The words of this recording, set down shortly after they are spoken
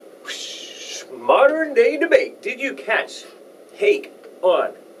modern day debate. Did you catch Hake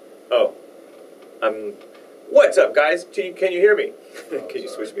on? Oh, what's up, guys? Can you hear me? Can you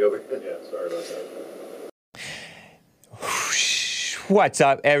switch me over? Yeah, sorry about that. What's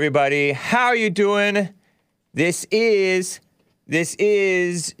up, everybody? How are you doing? This is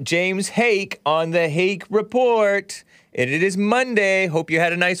James Hake on the Hake Report. And it is Monday. Hope you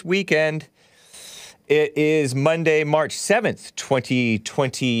had a nice weekend. It is Monday, March 7th,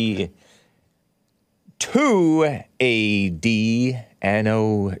 2022 AD,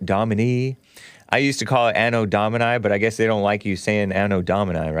 Anno Domini. I used to call it Anno Domini, but I guess they don't like you saying Anno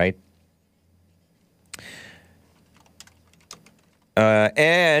Domini, right?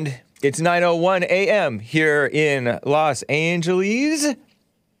 And it's 9:01 a.m. here in Los Angeles.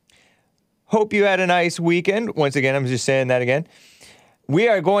 Hope you had a nice weekend. Once again, I'm just saying that again.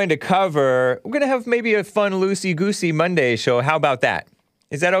 We're going to have maybe a fun loosey-goosey Monday show. How about that?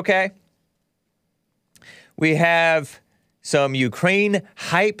 Is that okay? We have some Ukraine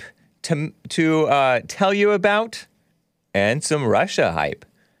hype to tell you about, and some Russia hype.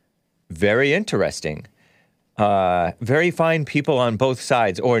 Very interesting. Very fine people on both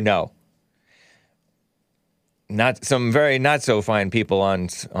sides, or no. Not some very not so fine people on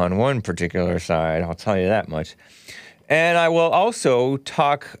one particular side, I'll tell you that much. And I will also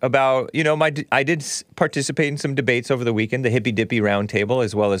talk about, I did participate in some debates over the weekend, the Hippy Dippy Roundtable,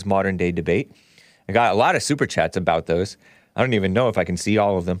 as well as Modern Day Debate. I got a lot of super chats about those. I don't even know if I can see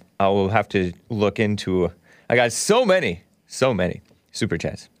all of them. I will have to look into, I got so many super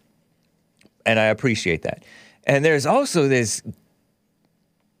chats. And I appreciate that. And there's also this,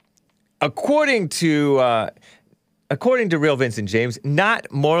 according to Real Vincent James, not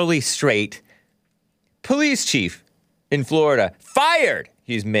morally straight police chief in Florida, fired.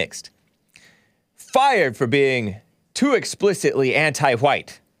 He's mixed. Fired for being too explicitly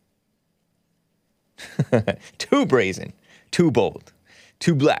anti-white. Too brazen, too bold,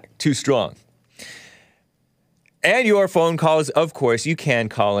 too black, too strong. And your phone calls, of course, you can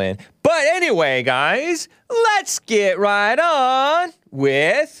call in. But anyway, guys, let's get right on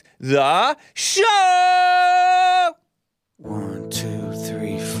with the show! 1, 2,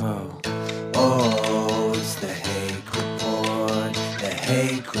 3, 4. Oh, it's the Hake Report. The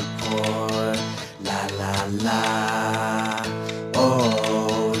Hake Report. La la la.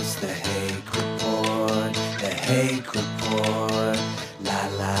 Oh, it's the Hake Report. The Hake Report. La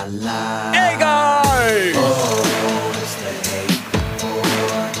la la. Hey, guys! Oh, it's the Hake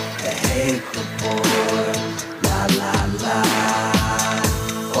Report. The Hake Report. La la la.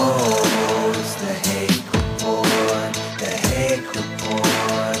 Oh, it's the Hake Report. The Hake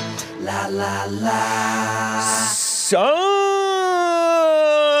Report. La la la. So,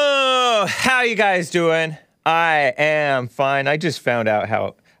 how you guys doing? I am fine. I just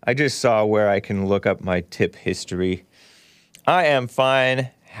saw where I can look up my tip history. I am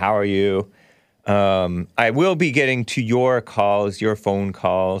fine. How are you? I will be getting to your calls, your phone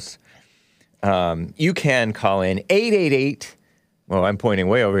calls. You can call in 888. Well, I'm pointing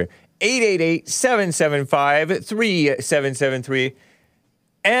way over here. 888-775-3773.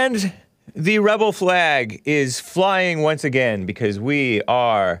 And the rebel flag is flying once again because we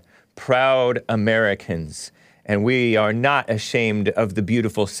are proud Americans. And we are not ashamed of the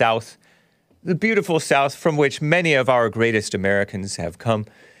beautiful South from which many of our greatest Americans have come.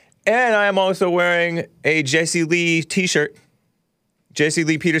 And I am also wearing a Jesse Lee t-shirt, Jesse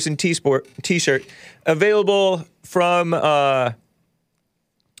Lee Peterson t-shirt, available from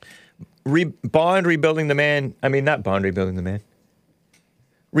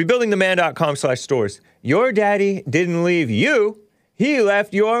rebuildingtheman.com/stores. Your daddy didn't leave you, he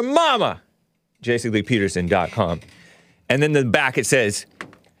left your mama. JesseLeePeterson.com. And then in the back it says,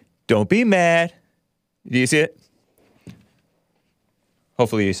 don't be mad. Do you see it?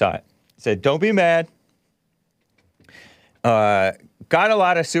 Hopefully you saw it. It said, don't be mad. Got a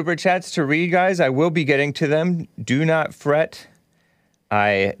lot of super chats to read, guys. I will be getting to them. Do not fret.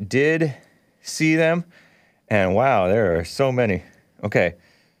 I did see them. And wow, there are so many. Okay.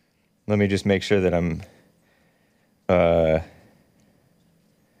 Let me just make sure that I'm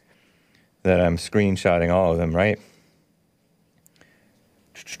screenshotting all of them, right?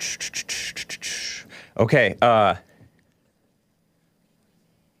 Okay, wow,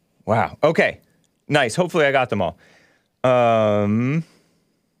 okay, nice. Hopefully I got them all.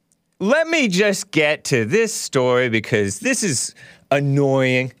 Let me just get to this story because this is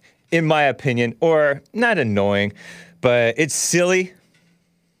annoying, in my opinion, or not annoying, but it's silly,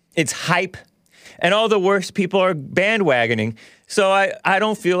 it's hype, and all the worst people are bandwagoning. So I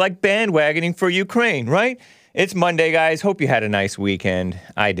don't feel like bandwagoning for Ukraine, right? It's Monday, guys. Hope you had a nice weekend.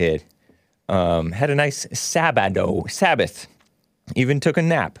 I did. Had a nice Sabbath. Even took a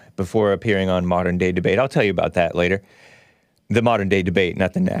nap before appearing on Modern Day Debate. I'll tell you about that later. The Modern Day Debate,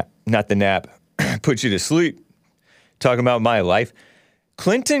 not the nap. Not the nap. Put you to sleep. Talking about my life.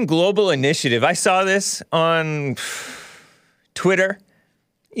 Clinton Global Initiative. I saw this on Twitter.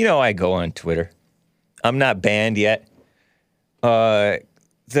 You know I go on Twitter. I'm not banned yet.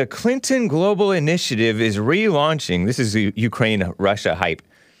 The Clinton Global Initiative is relaunching. This is Ukraine-Russia hype.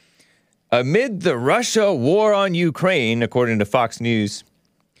 Amid the Russia war on Ukraine, according to Fox News,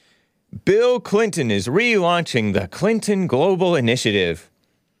 Bill Clinton is relaunching the Clinton Global Initiative.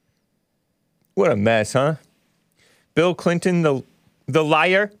 What a mess, huh? Bill Clinton, the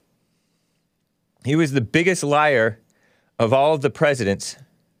liar. He was the biggest liar of all of the presidents,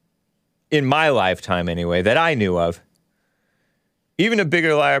 in my lifetime anyway, that I knew of. Even a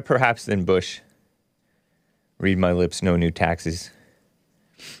bigger liar, perhaps, than Bush. Read my lips, no new taxes.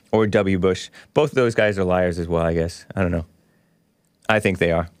 Or W. Bush. Both of those guys are liars as well, I guess. I don't know. I think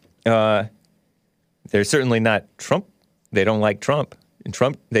they are. They're certainly not Trump. They don't like Trump.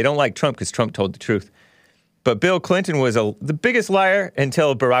 They don't like Trump because Trump told the truth. But Bill Clinton was the biggest liar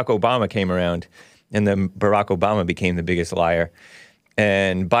until Barack Obama came around. And then Barack Obama became the biggest liar.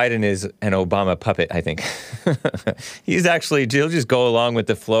 And Biden is an Obama puppet, I think. He'll just go along with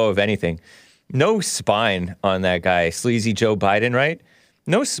the flow of anything. No spine on that guy, sleazy Joe Biden, right?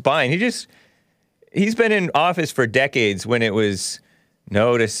 No spine. He's been in office for decades when it was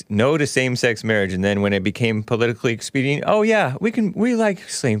no to same-sex marriage. And then when it became politically expedient, oh yeah, we like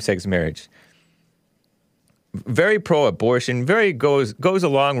same-sex marriage. Very pro-abortion, goes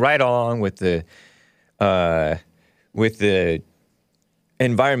right along with the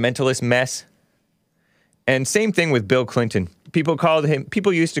environmentalist mess. And same thing with Bill Clinton.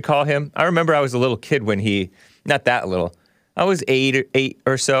 People used to call him, I remember I was a little kid when not that little, I was eight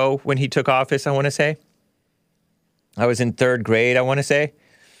or so when he took office, I want to say. I was in third grade, I want to say.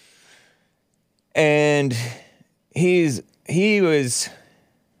 And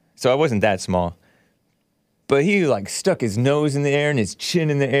so I wasn't that small. But he stuck his nose in the air and his chin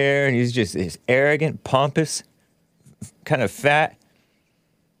in the air, and he's just this arrogant, pompous, kind of fat.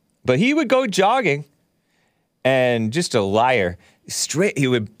 But he would go jogging, and just a liar. He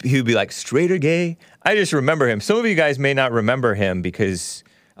would be like, straight or gay? I just remember him. Some of you guys may not remember him because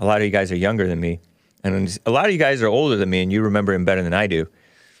a lot of you guys are younger than me. And a lot of you guys are older than me, and you remember him better than I do.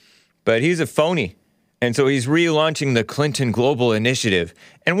 But he's a phony. And so he's relaunching the Clinton Global Initiative.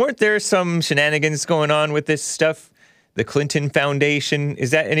 And weren't there some shenanigans going on with this stuff? The Clinton Foundation,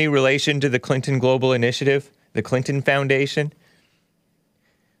 is that any relation to the Clinton Global Initiative? The Clinton Foundation?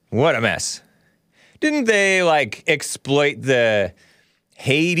 What a mess. Didn't they, exploit the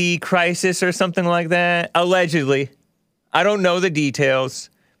Haiti crisis or something like that? Allegedly. I don't know the details,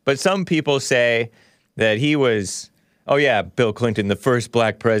 but some people say that he was, Bill Clinton, the first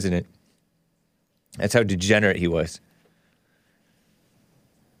black president. That's how degenerate he was.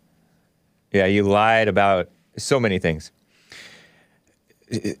 Yeah, he lied about so many things.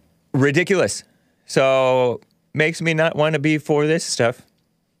 Ridiculous. So, makes me not want to be for this stuff.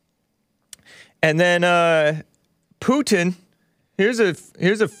 And then Putin,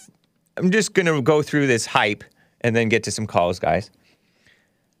 I'm just going to go through this hype and then get to some calls, guys.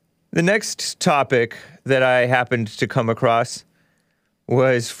 The next topic that I happened to come across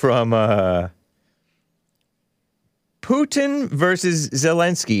was from Putin versus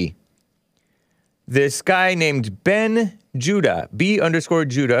Zelensky. This guy named Ben Judah,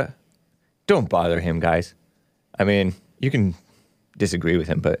 B_Judah. Don't bother him, guys. I mean, you can disagree with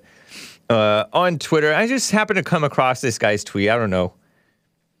him, but on Twitter, I just happened to come across this guy's tweet. I don't know.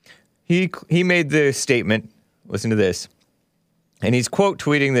 He made the statement. Listen to this. And he's quote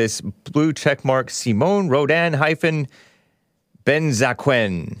tweeting this blue checkmark Simone Rodin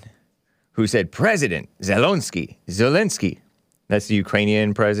Benzaquen, who said, President Zelensky, that's the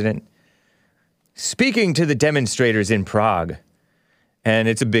Ukrainian president, speaking to the demonstrators in Prague. And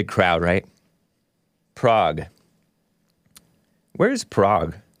it's a big crowd, right? Prague. Where's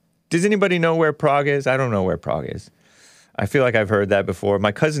Prague? Does anybody know where Prague is? I don't know where Prague is. I feel like I've heard that before.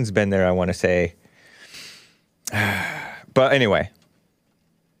 My cousin's been there, I want to say. But anyway.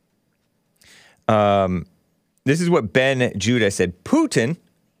 This is what Ben Judah said. Putin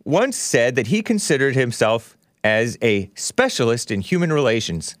once said that he considered himself as a specialist in human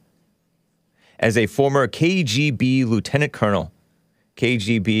relations. As a former KGB lieutenant colonel.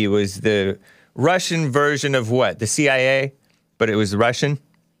 KGB was the Russian version of what? The CIA? But it was Russian,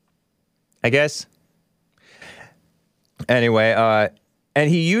 I guess. Anyway, and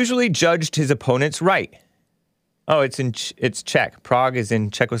he usually judged his opponents right. Oh, it's Czech. Prague is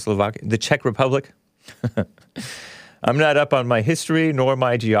in Czechoslovakia, the Czech Republic. I'm not up on my history nor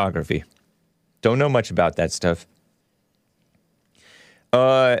my geography. Don't know much about that stuff.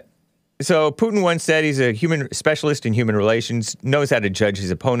 So Putin once said he's a human specialist in human relations, knows how to judge his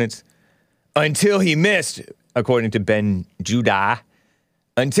opponents, until he missed, according to Ben Judah,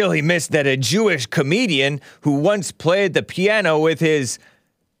 until he missed that a Jewish comedian who once played the piano with his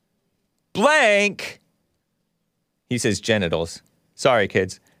blank, he says genitals. Sorry,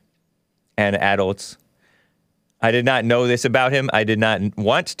 kids and adults. I did not know this about him. I did not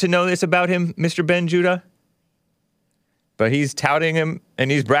want to know this about him, Mr. Ben Judah. But he's touting him, and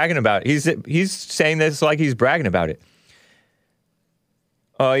he's bragging about it. He's saying this like he's bragging about it.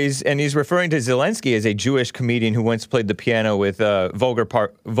 He's referring to Zelensky as a Jewish comedian who once played the piano with vulgar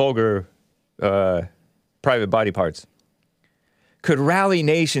private body parts. Could rally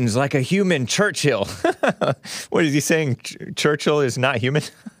nations like a human Churchill. What is he saying? Churchill is not human?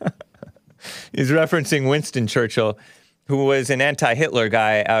 He's referencing Winston Churchill, who was an anti-Hitler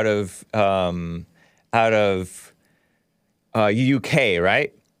guy out of UK,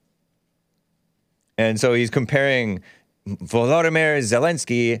 right? And so he's comparing Volodymyr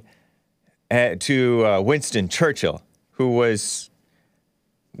Zelensky to Winston Churchill, who was,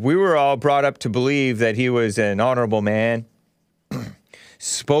 we were all brought up to believe that he was an honorable man,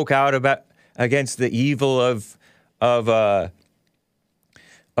 spoke out against the evil of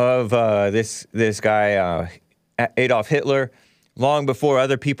this guy Adolf Hitler, long before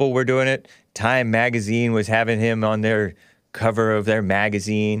other people were doing it. Time magazine was having him on their cover of their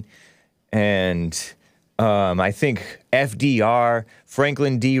magazine, and I think FDR,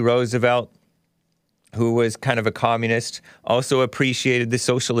 Franklin D. Roosevelt, who was kind of a communist, also appreciated the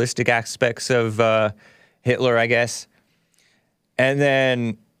socialistic aspects of Hitler, I guess. And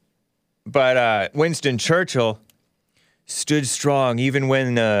then, but Winston Churchill stood strong even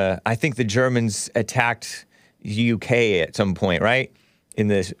when I think the Germans attacked UK at some point, right? In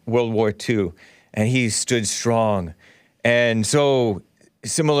this World War II. And he stood strong. And so,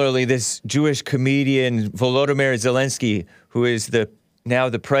 similarly, this Jewish comedian, Volodymyr Zelensky, who is now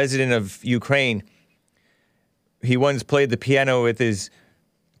the president of Ukraine, he once played the piano with his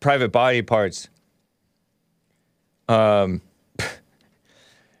private body parts.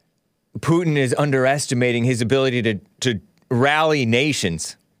 Putin is underestimating his ability to rally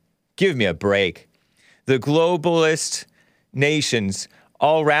nations. Give me a break. The globalist nations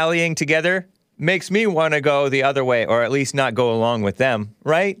all rallying together makes me want to go the other way, or at least not go along with them,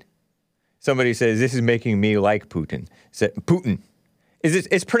 right? Somebody says, this is making me like Putin. Putin.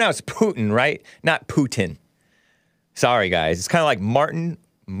 It's pronounced Putin, right? Not Putin. Sorry, guys. It's kind of like Martin.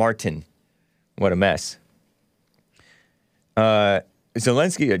 What a mess.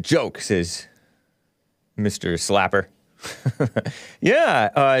 Zelensky, a joke, says Mr. Slapper. Yeah,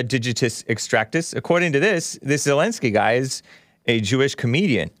 Digitus Extractus. According to this Zelensky guy is a Jewish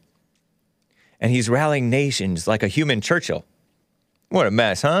comedian. And he's rallying nations like a human Churchill. What a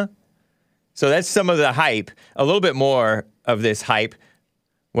mess, huh? So that's some of the hype. A little bit more of this hype.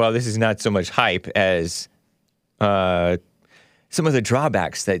 Well, this is not so much hype as some of the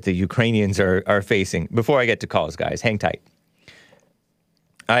drawbacks that the Ukrainians are facing. Before I get to calls, guys, hang tight.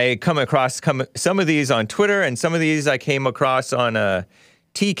 I come across some of these on Twitter, and some of these I came across on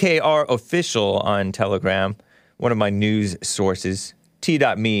TKR Official on Telegram, one of my news sources,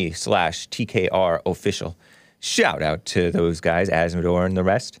 t.me/TKR Official. Shout out to those guys, Asmodor and the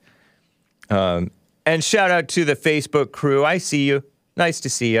rest. And shout out to the Facebook crew. I see you. Nice to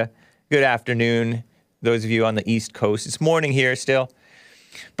see you. Good afternoon, those of you on the East Coast. It's morning here still.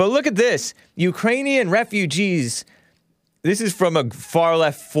 But look at this. Ukrainian refugees. This is from a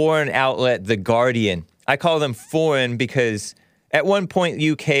far-left foreign outlet, The Guardian. I call them foreign because at one point,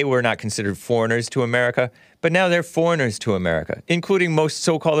 UK were not considered foreigners to America, but now they're foreigners to America, including most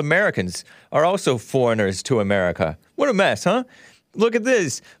so-called Americans are also foreigners to America. What a mess, huh? Look at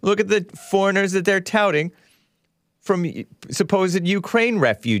this. Look at the foreigners that they're touting from supposed Ukraine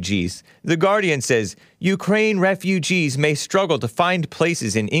refugees. The Guardian says, Ukraine refugees may struggle to find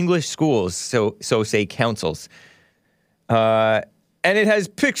places in English schools, so say councils. And it has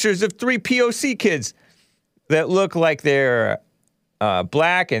pictures of 3 POC kids that look like they're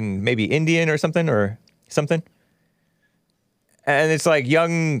black and maybe Indian or something. And it's like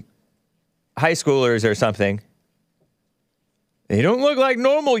young high schoolers or something. They don't look like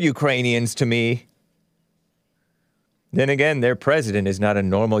normal Ukrainians to me. Then again, their president is not a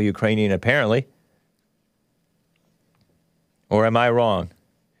normal Ukrainian, apparently. Or am I wrong?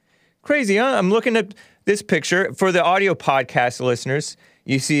 Crazy, huh? I'm looking at this picture. For the audio podcast listeners,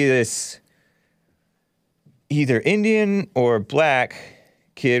 you see this either Indian or black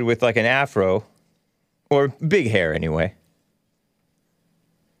kid with like an afro, or big hair anyway,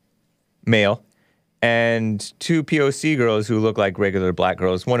 male, and two POC girls who look like regular black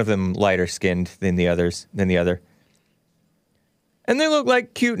girls, one of them lighter skinned than the other. And they look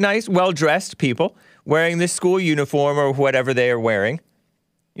like cute, nice, well-dressed people wearing this school uniform or whatever they are wearing.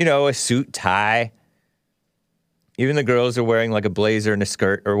 You know, a suit, tie. Even the girls are wearing like a blazer and a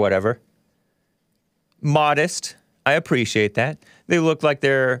skirt or whatever. Modest. I appreciate that. They look like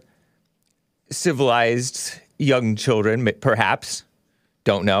they're civilized young children, perhaps.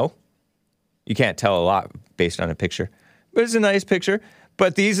 Don't know. You can't tell a lot based on a picture. But it's a nice picture.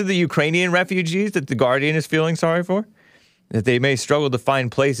 But these are the Ukrainian refugees that The Guardian is feeling sorry for? That they may struggle to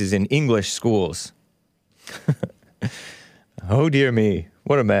find places in English schools. Oh, dear me.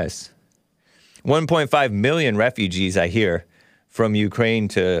 What a mess. 1.5 million refugees, I hear, from Ukraine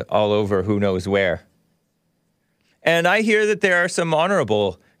to all over who knows where. And I hear that there are some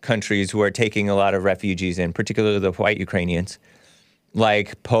honorable countries who are taking a lot of refugees in, particularly the white Ukrainians,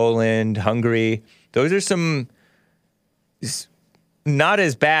 like Poland, Hungary. Those are some not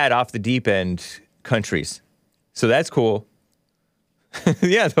as bad off the deep end countries. So that's cool.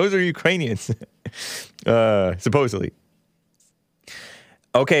 Yeah, those are Ukrainians, supposedly.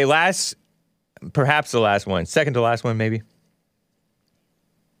 Okay, perhaps the last one. Second to last one, maybe.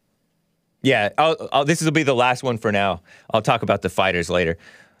 Yeah, this will be the last one for now. I'll talk about the fighters later.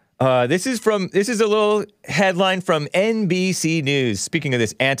 This is a little headline from NBC News. Speaking of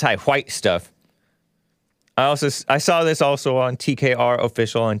this anti-white stuff, I saw this also on TKR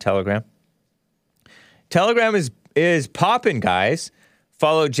official on Telegram. Telegram is popping, guys.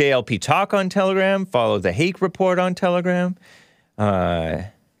 Follow JLP Talk on Telegram. Follow the Hake Report on Telegram.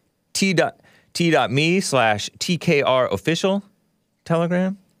 T.me/TKR official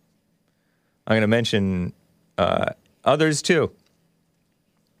Telegram. I'm going to mention others too.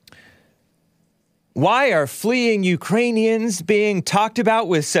 Why are fleeing Ukrainians being talked about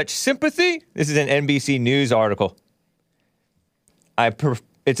with such sympathy? This is an NBC News article.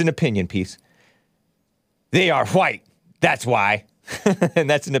 It's an opinion piece. They are white. That's why. And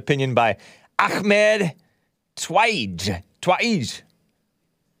that's an opinion by Ahmed Twaij.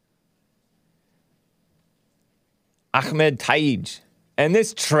 Ahmed Twaij. And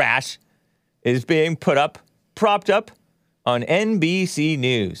this trash is being propped up on NBC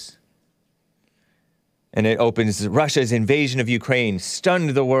News. And it opens, Russia's invasion of Ukraine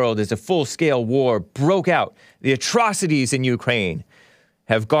stunned the world as a full-scale war broke out. The atrocities in Ukraine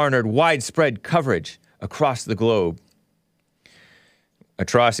have garnered widespread coverage across the globe.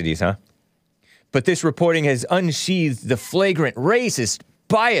 Atrocities, huh? But this reporting has unsheathed the flagrant racist,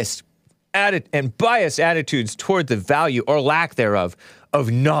 biased attitudes toward the value or lack thereof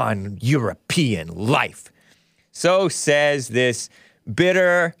of non-European life. So says this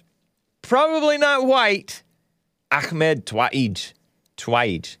bitter, probably not white, Ahmed Twaij.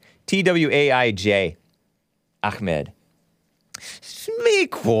 Twaij. Ahmed. Be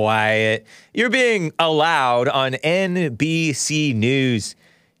quiet. You're being allowed on NBC News,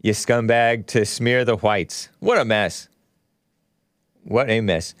 you scumbag, to smear the whites. What a mess. What a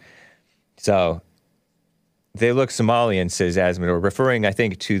mess. So, they look Somalian, says Asmodor, referring, I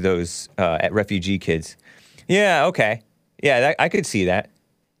think, to those refugee kids. Yeah, okay. Yeah, I could see that.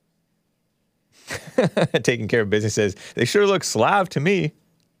 Taking care of business says, they sure look Slav to me.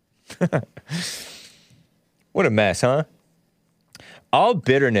 What a mess, huh? All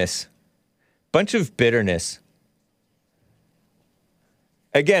bitterness. Bunch of bitterness.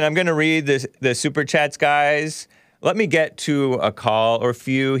 Again, I'm going to read the super chats, guys. Let me get to a call or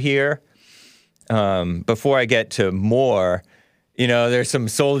few here. Before I get to more, there's some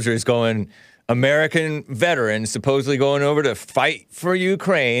soldiers American veterans supposedly going over to fight for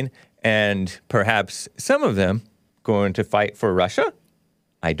Ukraine, and perhaps some of them going to fight for Russia?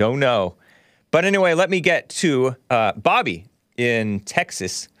 I don't know. But anyway, let me get to Bobby in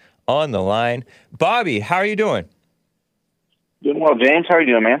Texas on the line. Bobby, how are you doing? Doing well, James. How are you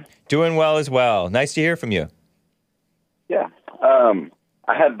doing, man? Doing well as well. Nice to hear from you. Yeah.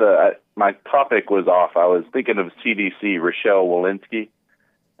 I had my topic was off. I was thinking of CDC, Rochelle Walensky,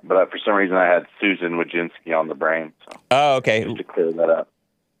 but for some reason I had Susan Wojcinski on the brain. So oh, okay. Just to clear that up.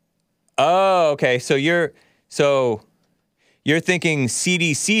 Oh, okay. So you're thinking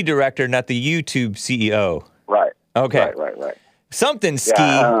CDC director, not the YouTube CEO. Right. Okay. Right. Something ski.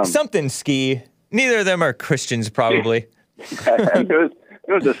 Yeah, something ski. Neither of them are Christians, probably.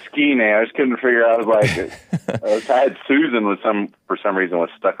 It was a ski name. I just couldn't figure out. I was like, I had Susan for some reason was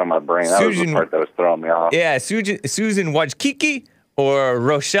stuck on my brain. That was the part that was throwing me off. Yeah, Susan Wojcicki or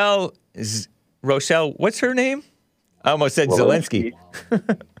Rochelle Rochelle, what's her name? I almost said Zelensky.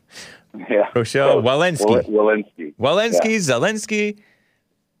 Yeah. Rochelle Walensky. Walensky. Walensky, Yeah. Zelensky.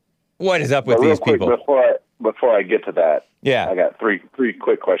 What is up with But real these quick, people? before I get to that, Yeah. I got three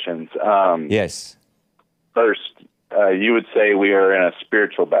quick questions. Yes. First, you would say we are in a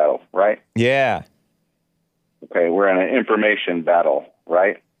spiritual battle, right? Yeah. Okay, we're in an information battle,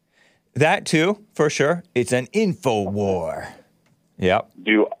 right? That too, for sure. It's an info war. Yep.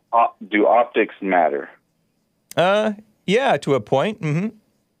 Do optics matter? Yeah, to a point. Mm-hmm.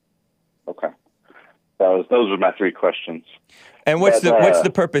 Okay. Those were my three questions. And what's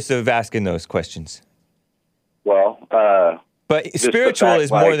the purpose of asking those questions? Well, But just the spiritual fact,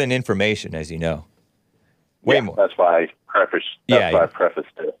 is more like- than information, as you know. Way yeah, more. That's why I prefaced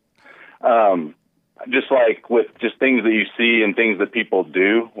it. Just like with just things that you see and things that people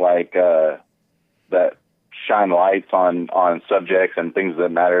do, like that shine lights on subjects and things that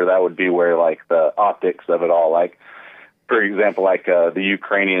matter. That would be where like the optics of it all, like for example, like the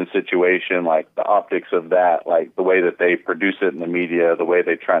Ukrainian situation, like the optics of that, like the way that they produce it in the media, the way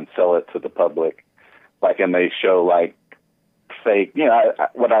they try and sell it to the public, like, and they show like fake,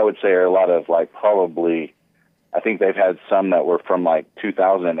 what I would say are a lot of like probably, I think they've had some that were from like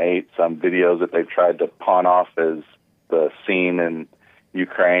 2008, some videos that they've tried to pawn off as the scene in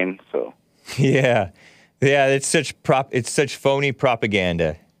Ukraine. So Yeah. It's such phony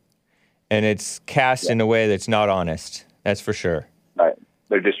propaganda, and it's cast in a way that's not honest. That's for sure. right,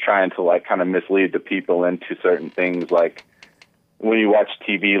 they're just trying to like kind of mislead the people into certain things. Like when you watch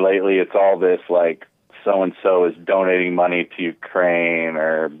TV lately, it's all this like so and so is donating money to Ukraine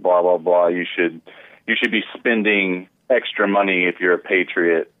or blah blah blah. You should be spending extra money if you're a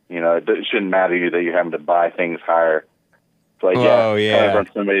patriot. It shouldn't matter to you that you're having to buy things higher. It's like, coming from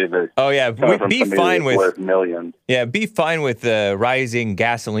somebody that Be fine with worth millions. Yeah, be fine with the rising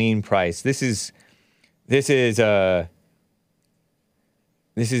gasoline price. This is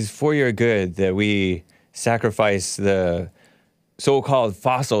for your good that we sacrifice the so-called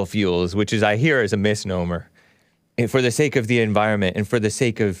fossil fuels, which I hear is a misnomer, and for the sake of the environment and for the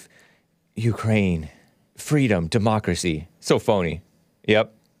sake of Ukraine, freedom, democracy. So phony.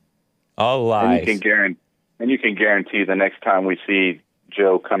 Yep. All lies. And you can guarantee the next time we see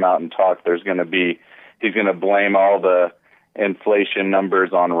Joe come out and talk, he's going to blame all the inflation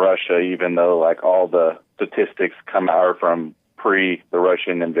numbers on Russia, even though like all the statistics come out from pre the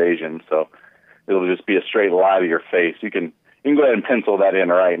Russian invasion. So it'll just be a straight lie to your face. You can go ahead and pencil that in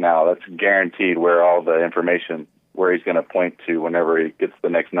right now. That's guaranteed where all the information, where he's going to point to whenever he gets the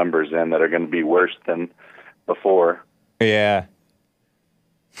next numbers in that are going to be worse than before. Yeah.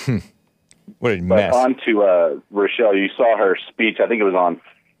 What a mess. But on to Rochelle. You saw her speech. I think it was on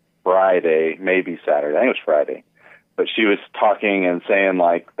Friday, maybe Saturday. I think it was Friday. But she was talking and saying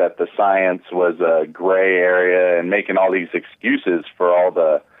like that the science was a gray area and making all these excuses for all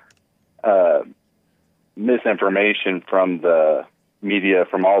the misinformation from the media,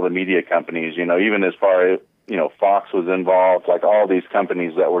 from all the media companies. Even as far as Fox was involved, like all these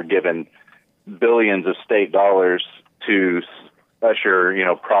companies that were given billions of state dollars to usher,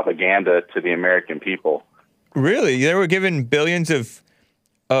 propaganda to the American people. Really? They were given billions of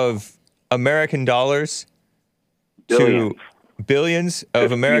American dollars Billions. to billions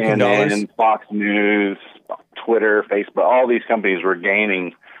of American dollars? Fox News, Twitter, Facebook, all these companies were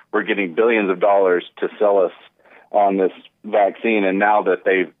getting billions of dollars to sell us on this vaccine. And now that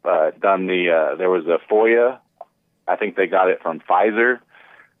they've done there was a FOIA, I think they got it from Pfizer,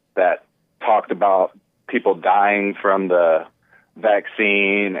 that talked about people dying from the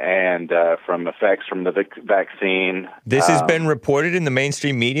vaccine and from effects from the vaccine. This has been reported in the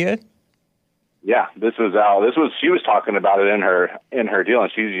mainstream media? Yeah, this was Al. She was talking about it in her deal,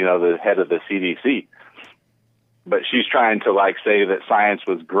 and she's the head of the CDC. But she's trying to like say that science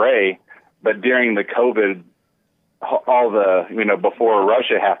was gray. But during the COVID, all the before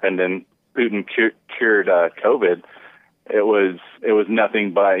Russia happened and Putin cured COVID, it was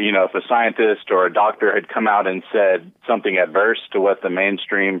nothing but if a scientist or a doctor had come out and said something adverse to what the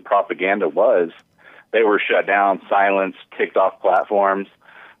mainstream propaganda was, they were shut down, silenced, kicked off platforms.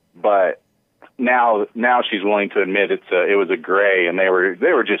 But now she's willing to admit it was a gray, and they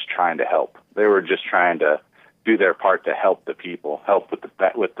were just trying to help. They were just trying to do their part to help the people, help with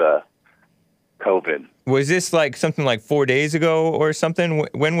the COVID. Was this like something like 4 days ago or something?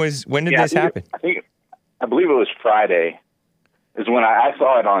 When did this happen? I believe it was Friday. Is when I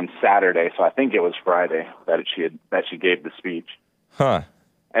saw it on Saturday, so I think it was Friday that she gave the speech. Huh.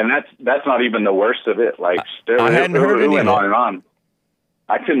 And that's not even the worst of it. Like I hadn't heard it any went of on it. and on.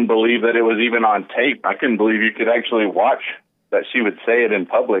 I couldn't believe that it was even on tape. I couldn't believe you could actually watch that she would say it in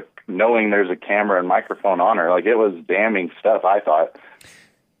public, knowing there's a camera and microphone on her. Like, it was damning stuff, I thought.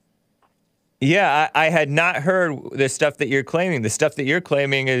 Yeah, I had not heard the stuff that you're claiming. The stuff that you're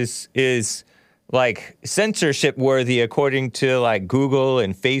claiming is like censorship worthy according to like Google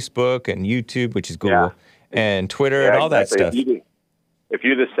and Facebook and YouTube, which is Google, and Twitter and all that stuff. If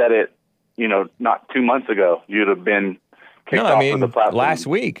you'd have said it, not 2 months ago, you'd have been kicked off of the platform. Last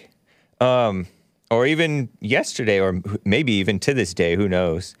week, or even yesterday, or maybe even to this day, who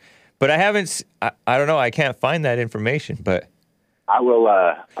knows? But I haven't. I don't know. I can't find that information, but. I will.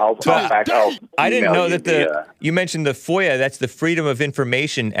 I'll back. I didn't know that you mentioned the FOIA. That's the Freedom of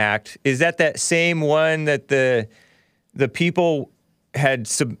Information Act. Is that same one that the people had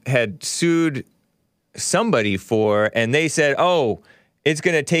sued somebody for, and they said, "Oh, it's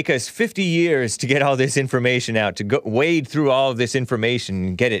going to take us 50 years to get all this information out, to wade through all of this information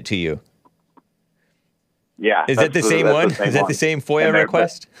and get it to you." Yeah. Is that the same one? Is that the same FOIA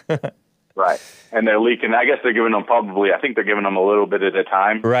request? Right. And they're leaking. I guess they're giving them I think they're giving them a little bit at a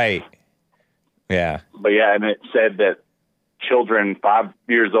time. Right. Yeah. But yeah, and it said that children 5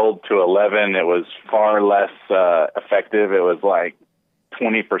 years old to 11, it was far less effective. It was like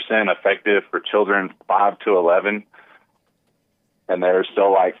 20% effective for children 5 to 11. And they're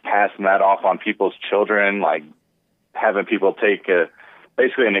still like passing that off on people's children, like having people take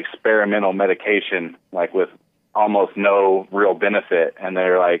basically an experimental medication, like with almost no real benefit. And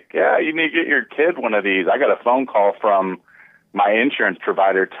they're like, yeah, you need to get your kid one of these. I got a phone call from my insurance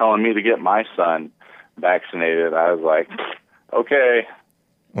provider telling me to get my son vaccinated. I was like, okay,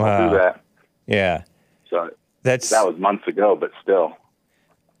 I'll do that. Yeah. So that was months ago, but still.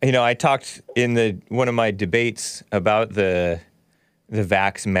 I talked in one of my debates about the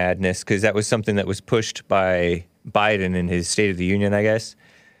vax madness, because that was something that was pushed by Biden in his State of the Union, I guess.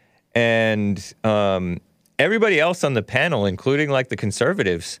 And everybody else on the panel, including like the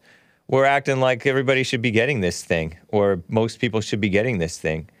conservatives, were acting like everybody should be getting this thing, or most people should be getting this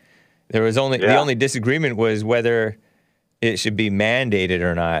thing. There was the only disagreement was whether it should be mandated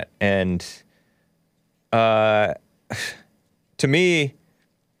or not. And to me,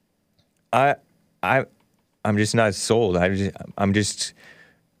 I'm just not sold. I'm just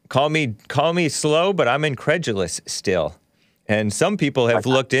call me slow, but I'm incredulous still. And some people have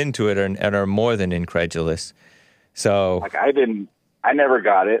looked into it and are more than incredulous. So, like, I never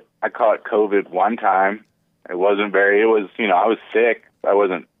got it. I caught COVID one time. I was sick. I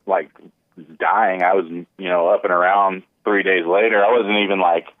wasn't like dying. I was, up and around 3 days later. I wasn't even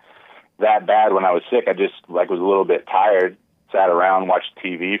like that bad when I was sick. I just was a little bit tired, sat around, watched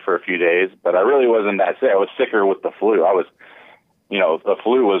TV for a few days, but I really wasn't that sick. I was sicker with the flu. The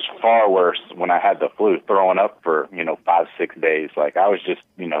flu was far worse when I had the flu, throwing up for, 5-6 days. Like, I was just,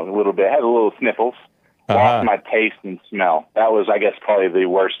 a little bit, had a little sniffles, lost my taste and smell. That was, I guess, probably the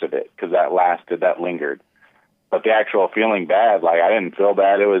worst of it, because that lingered. But the actual feeling bad, like, I didn't feel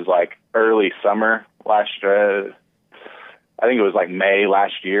bad. It was like early summer last year. I think it was like May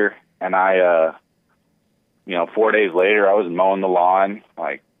last year. And I, 4 days later, I was mowing the lawn,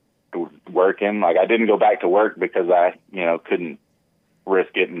 like, working. Like, I didn't go back to work because I, couldn't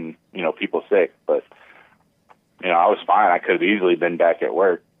risk getting, people sick. But, I was fine. I could have easily been back at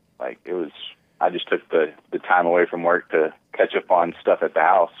work. Like, I just took the time away from work to catch up on stuff at the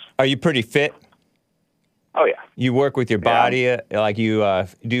house. Are you pretty fit? Oh, yeah. You work with your body, like you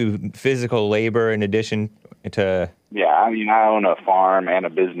do physical labor in addition to... Yeah, I own a farm and a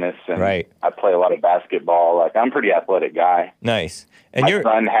business, and I play a lot of basketball. Like, I'm a pretty athletic guy. Nice. And my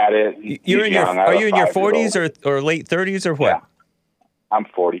son had it. Are you in your 40s or late 30s or what? Yeah. I'm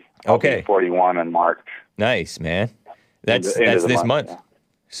 40. Okay. I'll be 41 in March. Nice, man. That's this month. Yeah.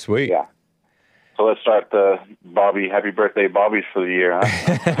 Sweet. Yeah. So let's start the happy birthday Bobbies for the year,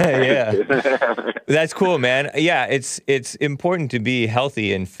 huh? Yeah. That's cool, man. Yeah, it's important to be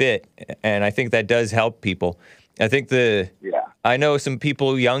healthy and fit, and I think that does help people. I think I know some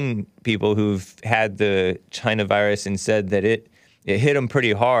young people who've had the China virus and said that it hit them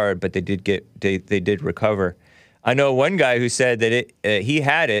pretty hard, but they did recover. I know one guy who said that he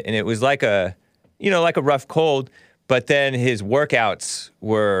had it and it was like a rough cold, but then his workouts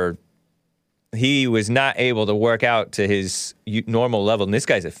he was not able to work out to his normal level. And this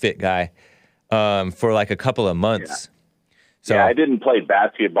guy's a fit guy for like a couple of months. Yeah. So I didn't play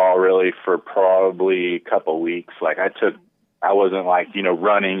basketball really for probably a couple weeks. Like, I wasn't like,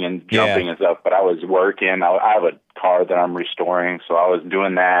 running and jumping and stuff, but I was working. I have a car that I'm restoring, so I was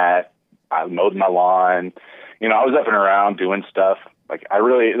doing that. I mowed my lawn. I was up and around doing stuff. Like, I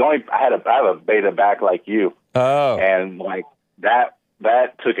have a beta back like you. Oh. And like that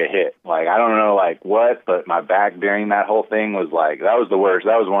that took a hit. Like, I don't know, like what, but my back during that whole thing was like, that was the worst.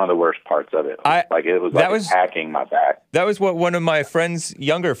 That was one of the worst parts of it. It was attacking my back. That was what one of my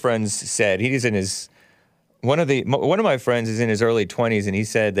younger friends said. He's in his, one of my friends is in his early 20s, and he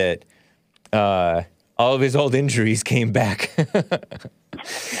said that all of his old injuries came back.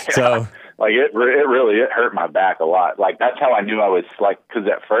 So. Like it really hurt my back a lot. Like that's how I knew I was like, because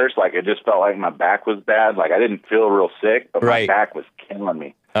at first like it just felt like my back was bad. Like I didn't feel real sick, but my back was killing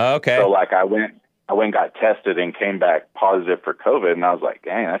me. Oh, okay. So like I went got tested and came back positive for COVID, and I was like,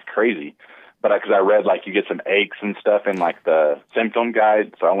 dang, that's crazy. But because I read like you get some aches and stuff in like the symptom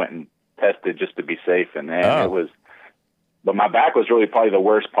guide, so I went and tested just to be safe. And then it was, but my back was really probably the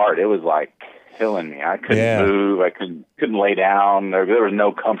worst part. It was like killing me. I couldn't move. I couldn't lay down. There was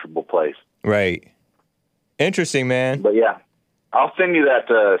no comfortable place. Right. Interesting, man. But yeah, I'll send you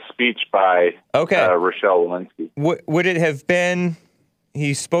that speech by Rochelle Walensky. Would it have been,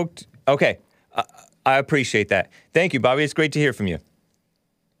 he spoke, okay. I appreciate that. Thank you, Bobby. It's great to hear from you.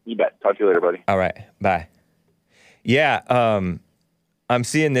 You bet. Talk to you later, buddy. All right. Bye. Yeah, I'm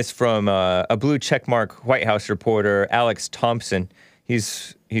seeing this from a blue checkmark White House reporter, Alex Thompson.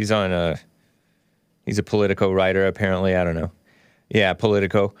 He's a Politico writer, apparently. I don't know. Yeah,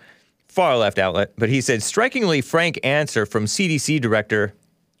 Politico. Far left outlet. But he said, strikingly frank answer from CDC Director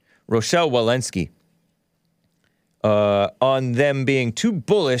Rochelle Walensky on them being too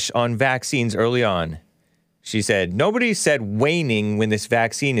bullish on vaccines early on. She said, nobody said waning when this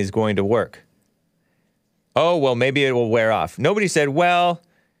vaccine is going to work. Oh, well, maybe it will wear off. Nobody said, well,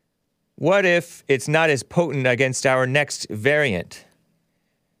 what if it's not as potent against our next variant?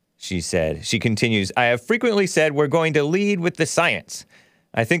 She said. She continues, I have frequently said we're going to lead with the science.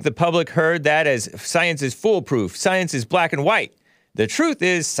 I think the public heard that as science is foolproof. Science is black and white. The truth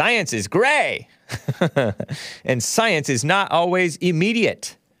is science is gray. And science is not always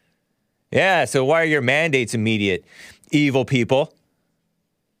immediate. Yeah, so why are your mandates immediate, evil people?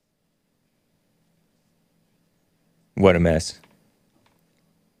 What a mess.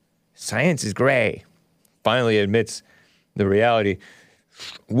 Science is gray. Finally admits the reality.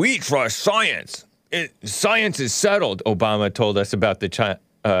 We trust science. Science is settled, Obama told us about the China,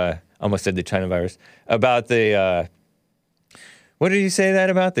 almost said the China virus, about the, what did he say that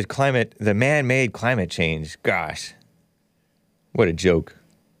about? The man-made climate change. Gosh, what a joke.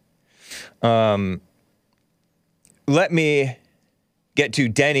 Let me get to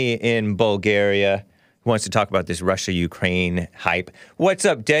Denny in Bulgaria, who wants to talk about this Russia-Ukraine hype. What's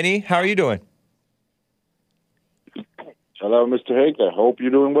up, Denny? How are you doing? Hello, Mr. Hake. I hope you're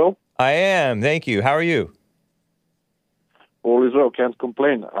doing well. I am. Thank you. How are you? All is well. Can't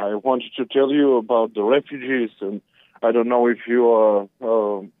complain. I wanted to tell you about the refugees, and I don't know if you are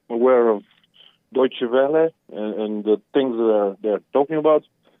aware of Deutsche Welle and the things that they're talking about.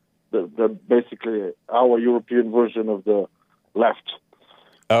 They're basically our European version of the left.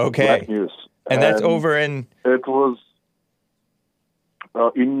 Okay. Black news. And that's over in... It was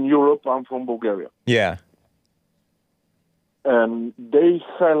in Europe. I'm from Bulgaria. Yeah. And they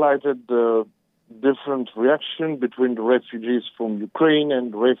highlighted the different reaction between the refugees from Ukraine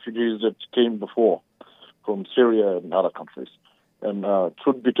and the refugees that came before from Syria and other countries. And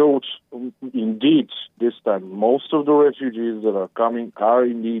truth be told, indeed, this time, most of the refugees that are coming are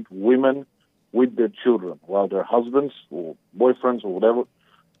indeed women with their children, while their husbands or boyfriends or whatever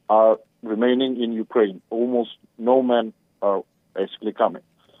are remaining in Ukraine. Almost no men are basically coming.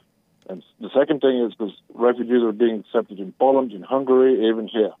 And the second thing is because refugees are being accepted in Poland, in Hungary, even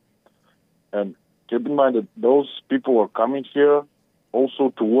here. And keep in mind that those people are coming here also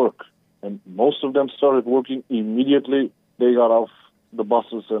to work. And most of them started working immediately they got off the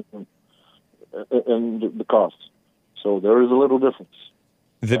buses and the cars. So there is a little difference.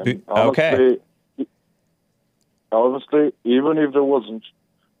 Honestly, even if there wasn't,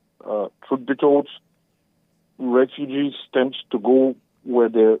 truth be told, refugees tend to go where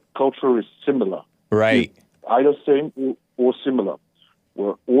their culture is similar. Right. Either same or similar.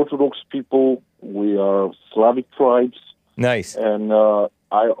 We're Orthodox people. We are Slavic tribes. Nice. And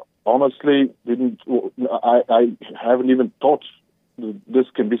I honestly I haven't even thought this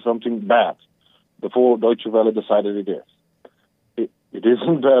can be something bad before Deutsche Welle decided it is. It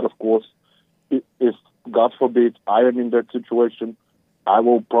isn't bad, of course. If, God forbid, I am in that situation, I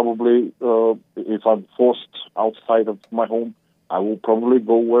will probably, if I'm forced outside of my home, I will probably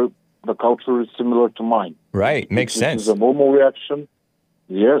go where the culture is similar to mine. Right, makes sense. It is a normal reaction.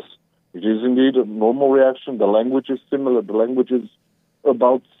 Yes, it is indeed a normal reaction. The language is similar. The language is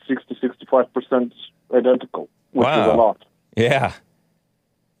about 60-65% identical, which is a lot. Yeah.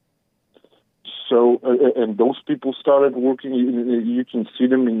 So, and those people started working. You can see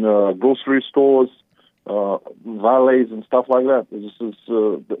them in grocery stores, valets, and stuff like that. This is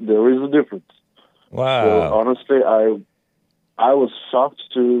there is a difference. Wow. So honestly, I was shocked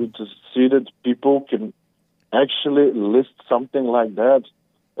to see that people can actually list something like that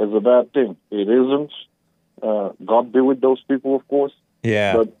as a bad thing. It isn't. God be with those people, of course.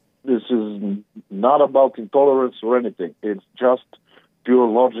 Yeah. But this is not about intolerance or anything. It's just pure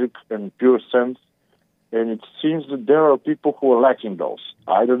logic and pure sense. And it seems that there are people who are lacking those.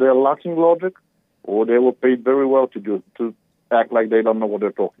 Either they're lacking logic, or they were paid very well to act like they don't know what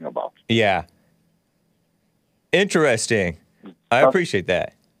they're talking about. Yeah. Interesting. I appreciate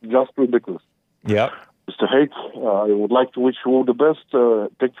that. Just ridiculous. Yep. Mr. Hake, I would like to wish you all the best.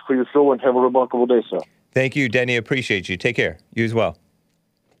 Thank you for your show and have a remarkable day, sir. Thank you, Denny. Appreciate you. Take care. You as well.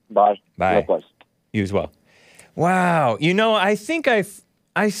 Bye. Bye. Likewise. You as well. Wow. You know, I think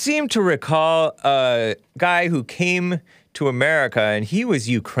I seem to recall a guy who came to America, and he was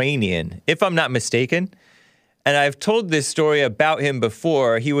Ukrainian, if I'm not mistaken. And I've told this story about him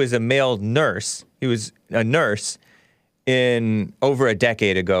before. He was a male nurse. He was a nurse in over a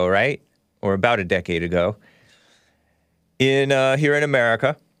decade ago, right? Or about a decade ago. Here in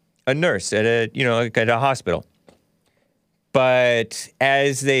America, a nurse at a hospital. But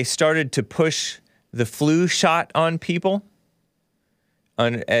as they started to push the flu shot on people,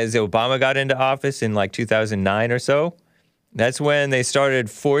 as Obama got into office in like 2009 or so, that's when they started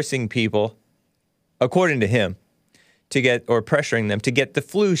forcing people, according to him, pressuring them to get the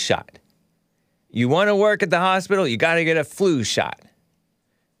flu shot. You want to work at the hospital, you got to get a flu shot.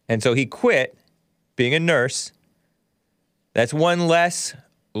 And so he quit being a nurse. That's one less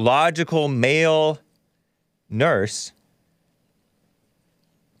logical male nurse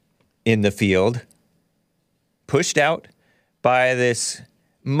in the field, pushed out by this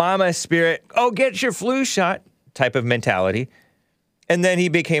mama spirit, oh, get your flu shot type of mentality. And then he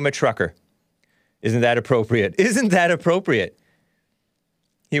became a trucker. Isn't that appropriate? Isn't that appropriate?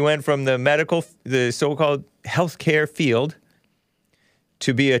 He went from the so-called healthcare field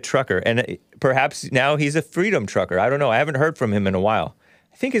to be a trucker. And perhaps now he's a freedom trucker. I don't know. I haven't heard from him in a while.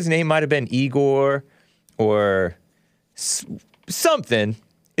 I think his name might have been Igor or something.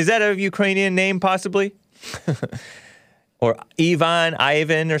 Is that a Ukrainian name, possibly? Or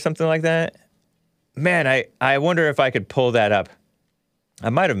Ivan, or something like that? Man, I wonder if I could pull that up. I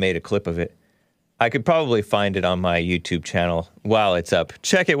might have made a clip of it. I could probably find it on my YouTube channel while it's up.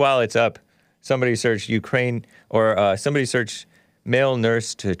 Check it while it's up. Somebody search Ukraine, or somebody search male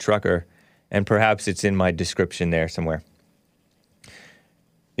nurse to trucker, and perhaps it's in my description there somewhere.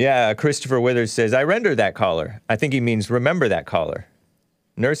 Yeah, Christopher Withers says, I render that caller. I think he means remember that caller.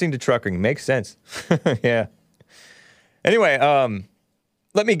 Nursing to trucking makes sense. Yeah. Anyway,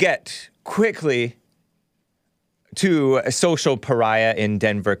 let me get quickly to a social pariah in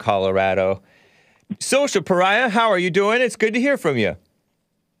Denver, Colorado. Social pariah, how are you doing? It's good to hear from you.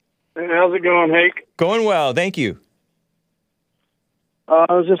 Hey, how's it going, Hake? Going well, thank you.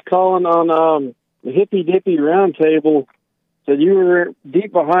 I was just calling on the Hippy Dippy Round Table. Said you were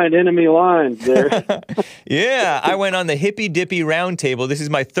deep behind enemy lines there. Yeah, I went on the Hippy Dippy Round Table. This is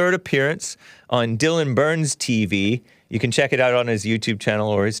my third appearance on Dylan Burns TV. You can check it out on his YouTube channel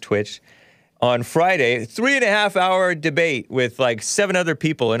or his Twitch. On Friday, 3.5-hour debate with like 7 other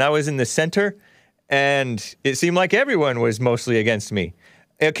people, and I was in the center, and it seemed like everyone was mostly against me.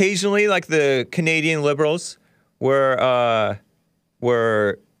 Occasionally, like the Canadian Liberals were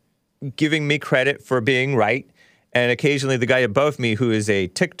giving me credit for being right, and occasionally the guy above me, who is a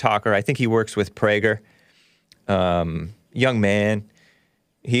TikToker, I think he works with Prager, young man,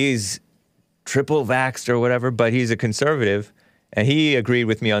 he's triple vaxxed or whatever, but he's a conservative, and he agreed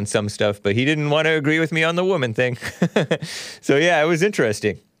with me on some stuff, but he didn't want to agree with me on the woman thing. So yeah, it was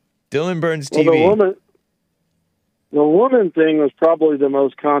interesting. Dylan Burns TV. Well, the woman thing was probably the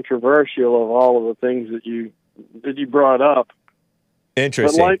most controversial of all of the things that you brought up.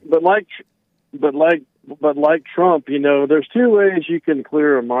 Interesting. But like Trump, you know, there's 2 ways you can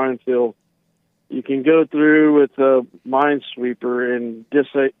clear a minefield. You can go through with a minesweeper and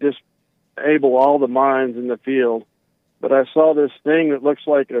disable all the mines in the field. But I saw this thing that looks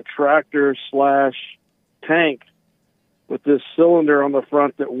like a tractor / tank with this cylinder on the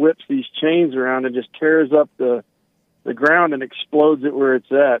front that whips these chains around and just tears up the ground and explodes it where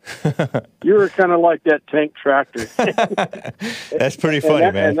it's at. You were kind of like that tank tractor. That's pretty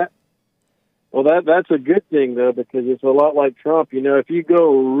funny, man. That's a good thing, though, because it's a lot like Trump. You know, if you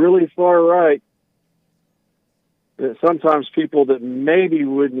go really far right, sometimes people that maybe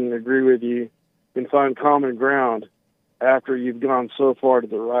wouldn't agree with you can find common ground. after you've gone so far to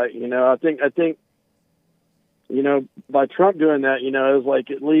the right. You know, I think, you know, by Trump doing that, you know, it's like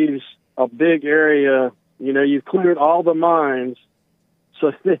it leaves a big area. You know, you've cleared all the minds,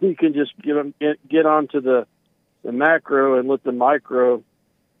 so then you can just get onto the macro and let them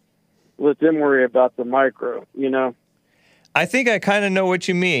worry about the micro, you know? I think I kind of know what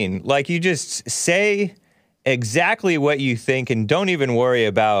you mean. Like, you just say exactly what you think and don't even worry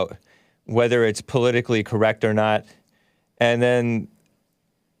about whether it's politically correct or not. And then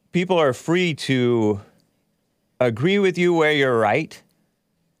people are free to agree with you where you're right.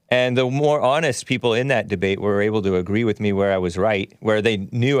 And the more honest people in that debate were able to agree with me where I was right, where they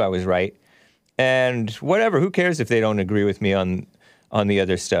knew I was right. And whatever, who cares if they don't agree with me on the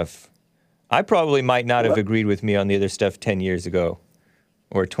other stuff? I probably might not have agreed with me on the other stuff 10 years ago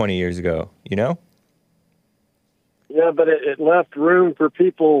or 20 years ago, you know? Yeah, but it left room for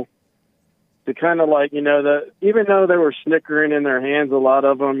people to kind of like, you know, even though they were snickering in their hands, a lot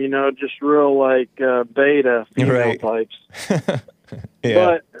of them, you know, just real like beta female types.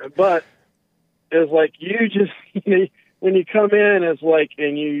 Yeah. But it's like you just, you know, when you come in, it's like,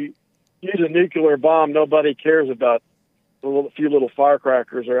 and you use a nuclear bomb, nobody cares about a few little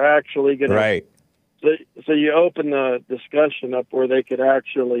firecrackers are actually going to. Right. So you open the discussion up where they could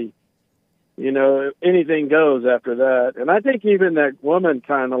actually, you know, anything goes after that. And I think even that woman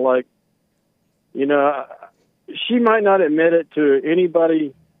kind of like, you know, she might not admit it to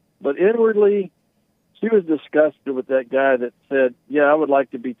anybody, but inwardly, she was disgusted with that guy that said, yeah, I would like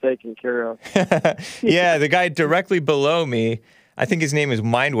to be taken care of. Yeah, the guy directly below me, I think his name is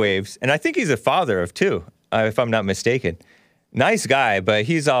Mindwaves, and I think he's a father of two, if I'm not mistaken. Nice guy, but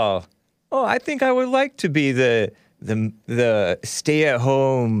he's all, oh, I think I would like to be the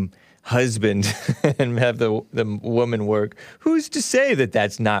stay-at-home husband and have the woman work. Who's to say that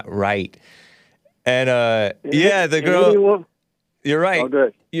that's not right? And yeah, the girl, you're right. Oh,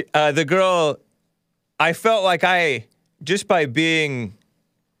 good. The girl, I felt like I guess,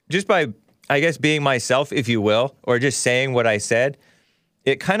 being myself, if you will, or just saying what I said,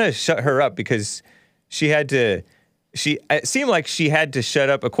 it kind of shut her up because it seemed like she had to shut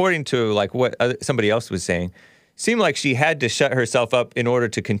up, according to like what somebody else was saying, seemed like she had to shut herself up in order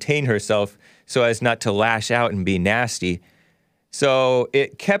to contain herself so as not to lash out and be nasty. So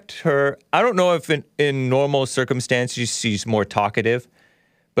it kept her, I don't know if in normal circumstances she's more talkative,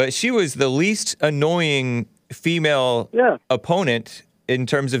 but she was the least annoying female opponent in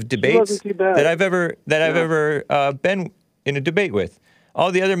terms of debates that I've ever been in a debate with.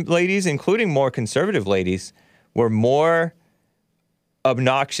 All the other ladies, including more conservative ladies, were more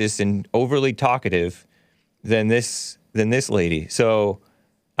obnoxious and overly talkative than this lady. So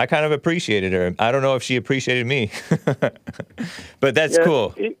I kind of appreciated her. I don't know if she appreciated me, but that's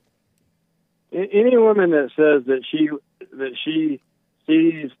cool. Any woman that says that she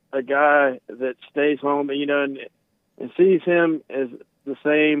sees a guy that stays home, you know, and sees him as the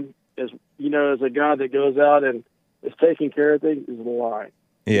same as, you know, as a guy that goes out and is taking care of things is a lie.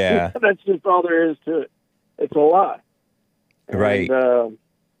 Yeah. That's just all there is to it. It's a lie. Right. And,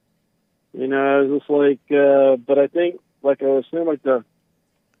 you know, it's just like, but I think, like I was saying, like the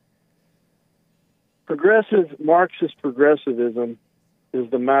Marxist progressivism is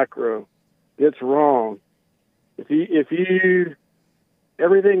the macro. It's wrong. If you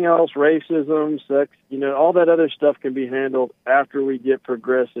everything else, racism, sex, you know, all that other stuff can be handled after we get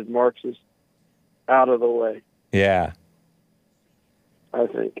progressive Marxists out of the way. Yeah. I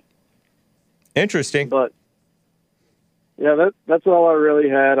think. Interesting. But yeah, that's all I really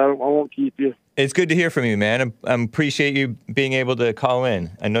had. I won't keep you. It's good to hear from you, man. I appreciate you being able to call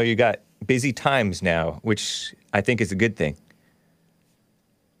in. I know you got busy times now, which I think is a good thing.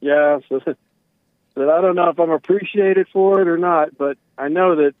 Yeah, so I don't know if I'm appreciated for it or not, but I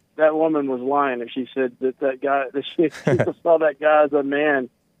know that woman was lying if she said that guy, that she saw that guy as a man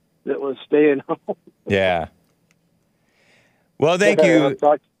that was staying home. Yeah. Well, thank you,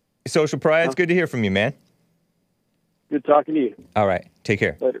 Social Pariah. It's good to hear from you, man. Good talking to you. All right. Take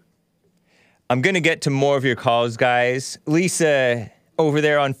care. Later. I'm going to get to more of your calls, guys. Lisa over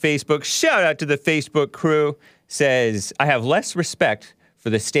there on Facebook, shout out to the Facebook crew, says, I have less respect for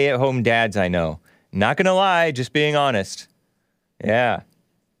the stay-at-home dads I know. Not going to lie, just being honest. Yeah.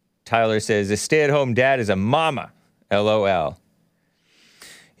 Tyler says, a stay-at-home dad is a mama. LOL.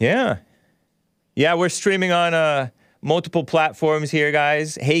 Yeah. Yeah, we're streaming on multiple platforms here,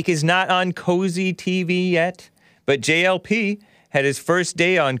 guys. Hake is not on Cozy TV yet, but JLP had his first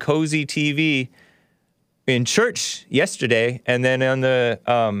day on Cozy TV in church yesterday, and then on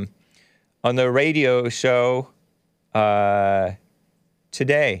the radio show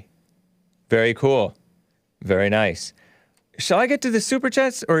today. Very cool. Very nice. shall I get to the super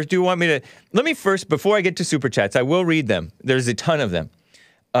chats, or do you want me to? Let me first, before I get to super chats, I will read them. There's a ton of them.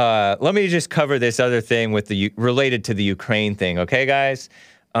 Let me just cover this other thing with related to the Ukraine thing, okay, guys?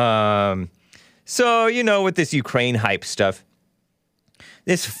 So, you know, with this Ukraine hype stuff,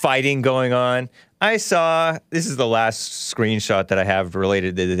 this fighting going on, this is the last screenshot that I have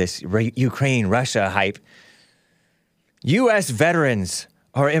related to this Ukraine-Russia hype. U.S. veterans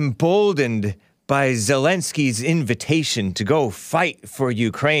are emboldened by Zelensky's invitation to go fight for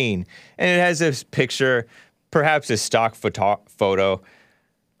Ukraine. And it has this picture, perhaps a stock photo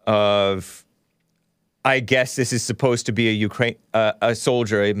of, I guess this is supposed to be a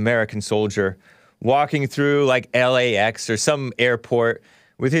soldier, an American soldier, walking through like LAX or some airport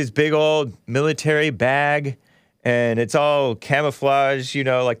with his big old military bag, and it's all camouflage, you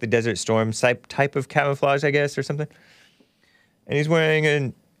know, like the Desert Storm type of camouflage, I guess, or something. And he's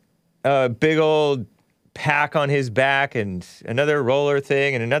wearing a big old pack on his back and another roller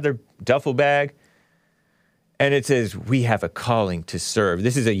thing and another duffel bag. And it says, "We have a calling to serve."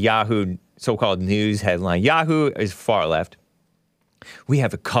 This is a Yahoo so-called news headline. Yahoo is far left. "We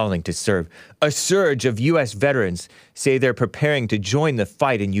have a calling to serve. A surge of U.S. veterans say they're preparing to join the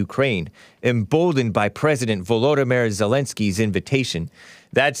fight in Ukraine, emboldened by President Volodymyr Zelensky's invitation."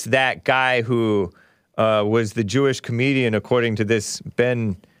 That's that guy who was the Jewish comedian, according to this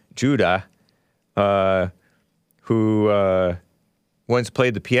Ben Judah, who once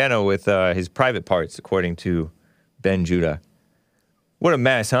played the piano with his private parts, according to Ben Judah. What a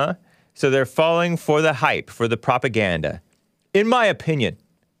mess, huh? So they're falling for the hype, for the propaganda. In my opinion.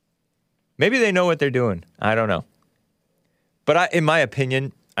 Maybe they know what they're doing. I don't know. But in my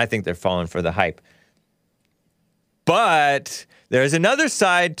opinion, I think they're falling for the hype. But there's another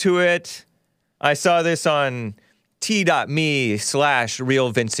side to it. I saw this on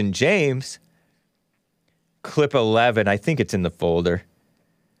t.me/RealVincentJames. Clip 11. I think it's in the folder.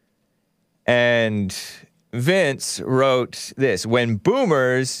 And Vince wrote this: "When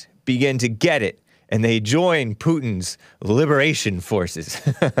boomers begin to get it, and they join Putin's liberation forces."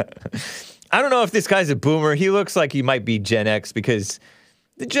 I don't know if this guy's a boomer. He looks like he might be Gen X, because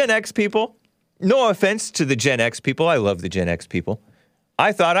the Gen X people, no offense to the Gen X people, I love the Gen X people.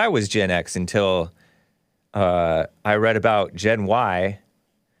 I thought I was Gen X until I read about Gen Y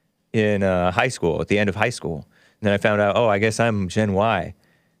in high school, at the end of high school. And then I found out, oh, I guess I'm Gen Y,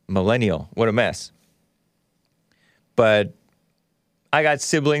 millennial. What a mess. But I got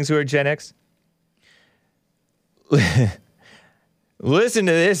siblings who are Gen X. Listen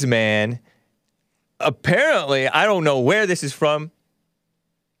to this, man. Apparently, I don't know where this is from.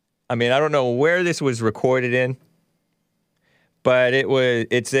 I mean, I don't know where this was recorded in. But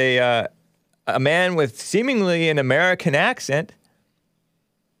it's a man with seemingly an American accent,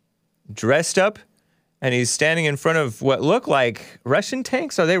 dressed up, and he's standing in front of what look like Russian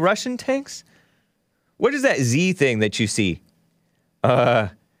tanks. Are they Russian tanks? What is that Z thing that you see?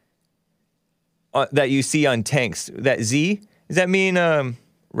 That you see on tanks? That Z? Does that mean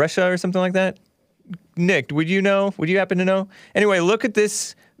Russia or something like that? Nick, would you know? Would you happen to know? Anyway, look at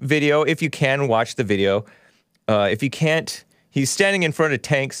this video. If you can, watch the video. If you can't, he's standing in front of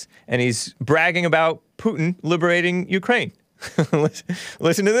tanks, and he's bragging about Putin liberating Ukraine.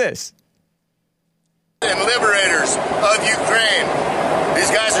 Listen to this. And liberators of Ukraine. These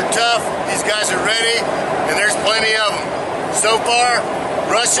guys are tough, these guys are ready, and there's plenty of them. So far,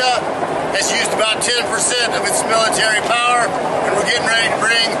 Russia has used about 10% of its military power, and we're getting ready to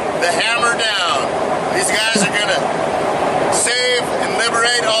bring the hammer down. These guys are going to save and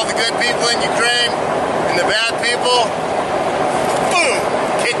liberate all the good people in Ukraine, and the bad people, boom,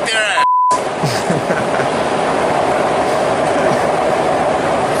 kick their ass.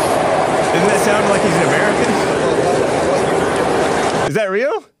 Doesn't that sound like he's an American? Is that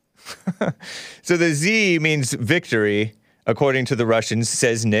real? So the Z means victory, according to the Russians,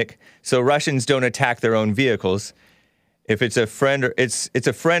 says Nick. So Russians don't attack their own vehicles. If it's a friend or it's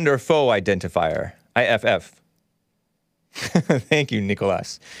a friend or foe identifier. IFF. Thank you,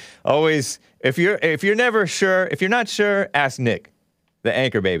 Nicholas. Always, if you're never sure, if you're not sure, ask Nick, the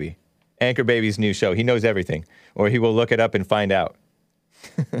Anchor Baby. Anchor Baby's new show. He knows everything, or he will look it up and find out.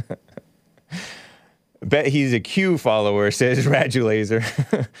 Bet he's a Q follower, says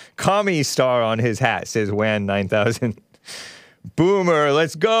Radulaser. Commie star on his hat, says Wan 9000. Boomer,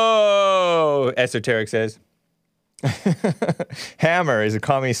 let's go, Esoteric says. Hammer is a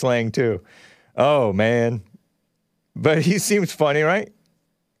commie slang too. Oh, man. But he seems funny, right?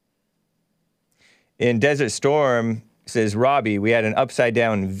 In Desert Storm, says Robbie, we had an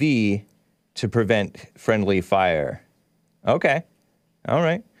upside-down V to prevent friendly fire. Okay. All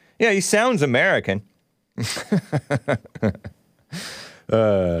right. Yeah, he sounds American.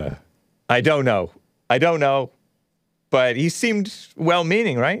 I don't know. But he seemed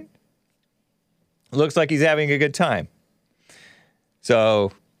well-meaning, right? Looks like he's having a good time.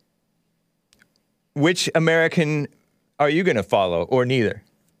 So, which American are you going to follow, or neither?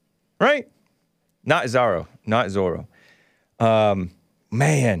 Right? Not Zorro.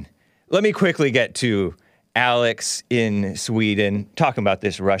 Man, let me quickly get to Alex in Sweden, talking about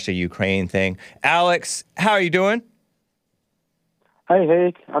this Russia-Ukraine thing. Alex, how are you doing? Hey,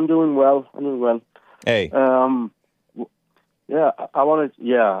 Hake. I'm doing well. Hey. Yeah, I wanted.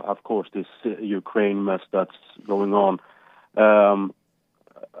 Yeah, of course, this Ukraine mess that's going on.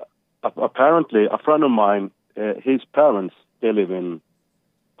 Apparently, a friend of mine, his parents, they live in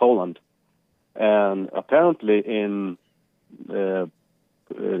Poland, and apparently in that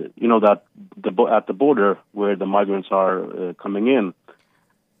at the border where the migrants are coming in,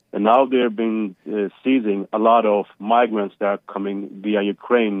 and now they've been seizing a lot of migrants that are coming via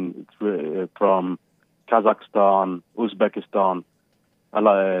Ukraine from Kazakhstan, Uzbekistan,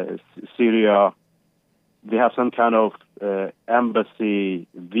 Syria. They have some kind of embassy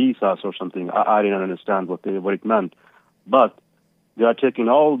visas or something. I didn't understand what it meant, but they are taking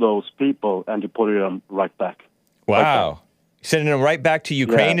all those people and deporting them right back. Wow. Right, sending them right back to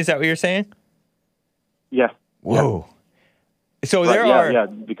Ukraine, yeah. Is that what you're saying? Yeah. Whoa. Yeah. So right, there yeah, are... Yeah,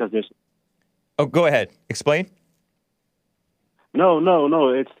 because there's... Oh, go ahead. Explain.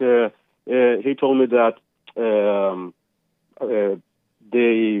 No. It's he told me that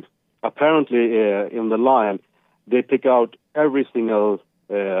they apparently in the line they pick out every single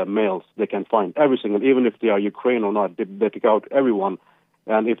males they can find, every single, even if they are Ukraine or not. They pick out everyone,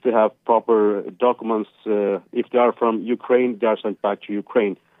 and if they have proper documents, if they are from Ukraine, they are sent back to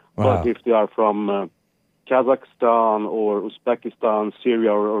Ukraine. Wow. But if they are from Kazakhstan or Uzbekistan,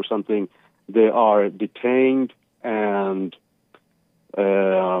 Syria or something, they are detained and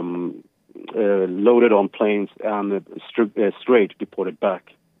loaded on planes and straight deported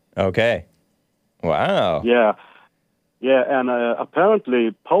back. Okay. Wow. Yeah, and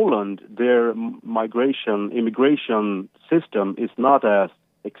apparently Poland, their immigration system is not as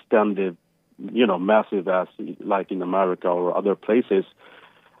extended, massive as like in America or other places.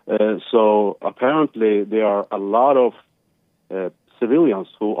 So apparently there are a lot of civilians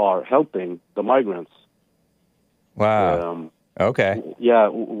who are helping the migrants. Wow. Okay. Yeah,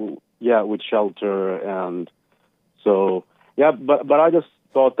 with shelter and so but I just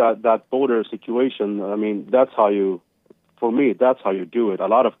thought that border situation. I mean, that's how you do it. A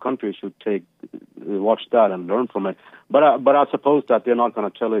lot of countries should watch that and learn from it. But I suppose that they're not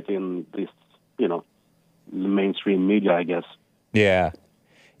going to tell it in this mainstream media, I guess. Yeah.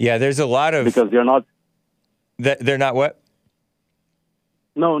 There's a lot of because they're not. They're not what?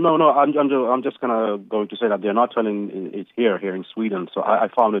 No. I'm just going to say that they're not telling it here in Sweden. So I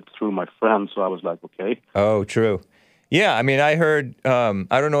found it through my friend. So I was like, okay. Oh, true. Yeah, I mean, I heard. I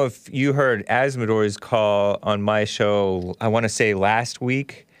don't know if you heard Asmodor's call on my show. I want to say last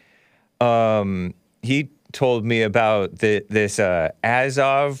week. He told me about this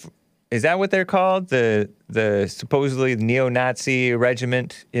Azov. Is that what they're called? The supposedly neo-Nazi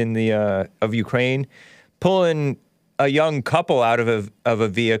regiment in the of Ukraine, pulling a young couple out of a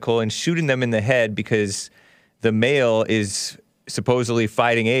vehicle and shooting them in the head because the male is supposedly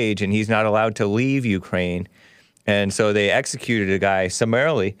fighting age and he's not allowed to leave Ukraine. And so they executed a guy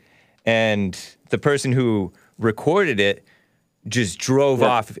summarily, and the person who recorded it just drove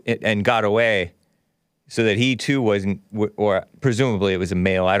off and got away so that he too wasn't, or presumably it was a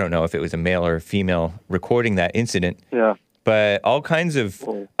male. I don't know if it was a male or a female recording that incident. Yeah. But all kinds of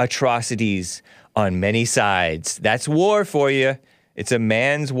atrocities on many sides. That's war for you. It's a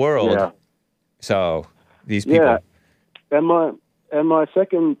man's world. Yeah. So these people. Yeah. And my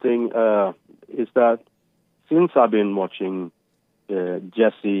second thing is that since I've been watching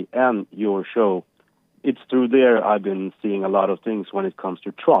Jesse and your show, it's through there I've been seeing a lot of things when it comes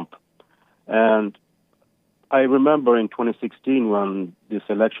to Trump. And I remember in 2016 when this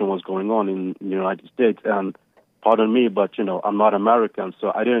election was going on in the United States, and pardon me, but, I'm not American,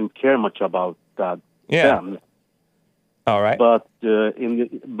 so I didn't care much about that then. All right. But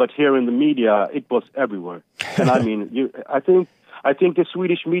but here in the media, it was everywhere. And I mean, I think the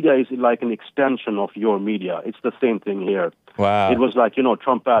Swedish media is like an extension of your media. It's the same thing here. Wow. It was like,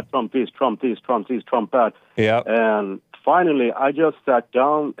 Trump bad, Trump this, Trump this, Trump this, Trump bad. Yeah. And finally, I just sat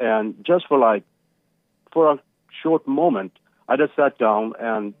down and just for a short moment, I just sat down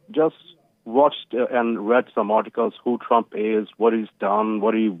and just watched and read some articles, who Trump is, what he's done,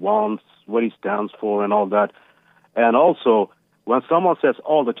 what he wants, what he stands for, and all that. And also when someone says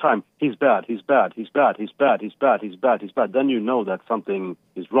all the time, he's bad, he's bad, he's bad, he's bad, he's bad, he's bad, he's bad, then you know that something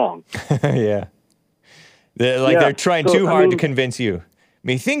is wrong. Yeah. They're trying too hard to convince you.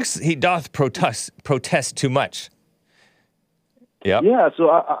 Methinks he doth protest too much. Yep. Yeah, so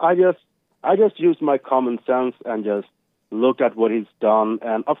I just used my common sense and just looked at what he's done.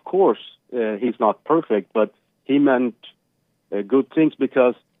 And of course, he's not perfect, but he meant good things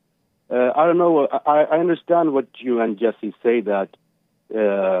because, I don't know, I understand what you and Jesse say that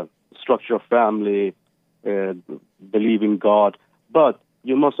structure of family, believe in God, but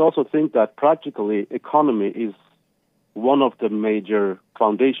you must also think that practically economy is one of the major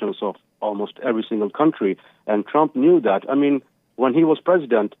foundations of almost every single country. And Trump knew that. I mean, when he was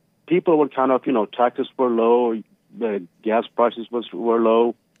president, people were kind of, taxes were low, the gas prices were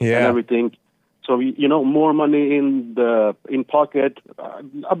low, and everything. So, more money in pocket,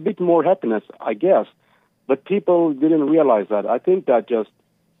 a bit more happiness, I guess. But people didn't realize that. I think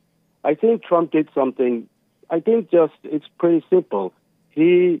Trump did something. It's pretty simple.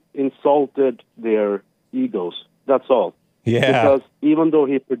 He insulted their egos. That's all. Yeah. Because even though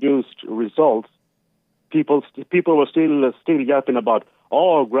he produced results, people were still yapping about,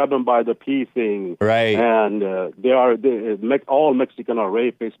 grab them by the pee thing. Right. And all Mexican are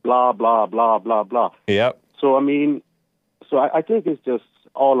rapists, blah, blah, blah, blah, blah. Yep. So, I think it's just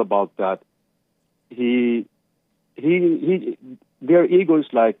all about that. Their ego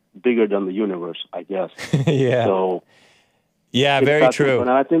is like bigger than the universe, I guess. Yeah. So. Yeah, very true. And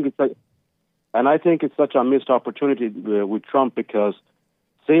I think it's such a missed opportunity with Trump because,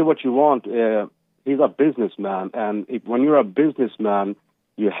 say what you want, he's a businessman, and when you're a businessman,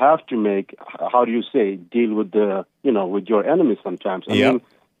 you have to make, deal with with your enemies sometimes. I mean,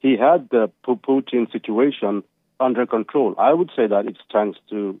 he had the Putin situation under control. I would say that it's thanks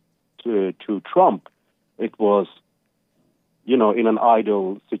to Trump. It was, in an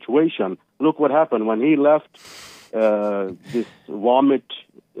idle situation. Look what happened when he left. This vomit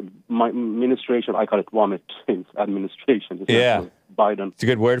administration, I call it vomit administration. Yeah, Biden. It's a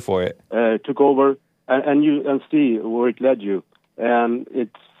good word for it. Took over, and see where it led you, and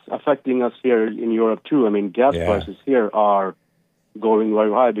it's affecting us here in Europe too. I mean, gas prices here are going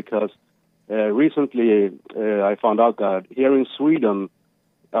very high because recently I found out that here in Sweden,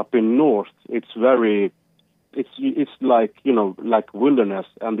 up in north, it's like like wilderness,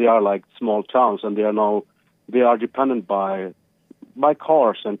 and they are like small towns, and they are dependent by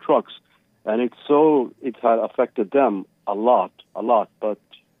cars and trucks, and it had affected them a lot, but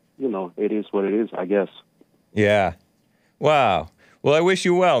it is what it is, I guess. Yeah. Wow. Well, I wish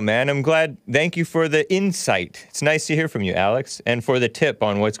you well, man. I'm glad. Thank you for the insight. It's nice to hear from you, Alex, and for the tip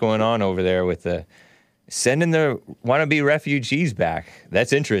on what's going on over there with sending the wannabe refugees back.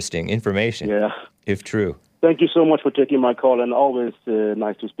 That's interesting information. Yeah. If true. Thank you so much for taking my call, and always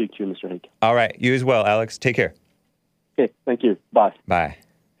nice to speak to you, Mr. Hake. All right. You as well, Alex. Take care. Okay. Thank you. Bye. Bye.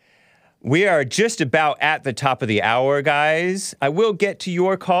 We are just about at the top of the hour, guys. I will get to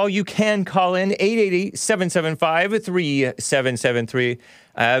your call. You can call in 888-775-3773.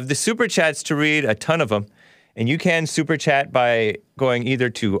 I have the super chats to read, a ton of them. And you can super chat by going either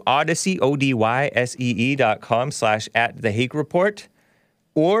to Odyssey, ODYSEE.com/@the-Hake-Report,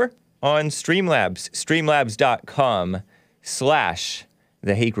 or on Streamlabs,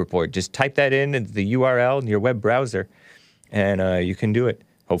 streamlabs.com/the-Hake-Report. Just type that in the URL in your web browser, and you can do it,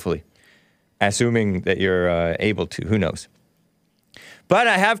 hopefully. Assuming that you're able to, who knows. But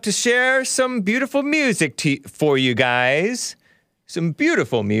I have to share some beautiful music for you guys. Some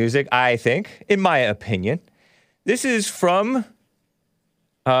beautiful music, I think, in my opinion. This is from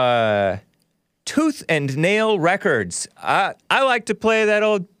Tooth and Nail Records. I like to play that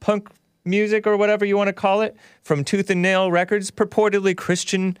old punk music or whatever you want to call it from Tooth and Nail Records, purportedly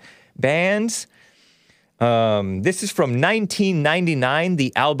Christian bands. This is from 1999,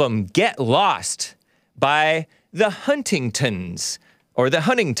 the album Get Lost by the Huntingtons, or the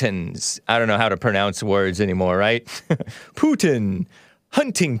Huntingtons. I don't know how to pronounce words anymore, right? Putin,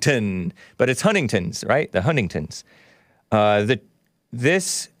 Huntington, but it's Huntingtons, right? The Huntingtons.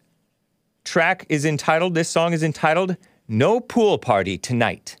 This song is entitled No Pool Party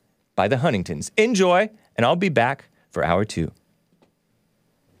Tonight by the Huntingtons. Enjoy, and I'll be back for hour 2.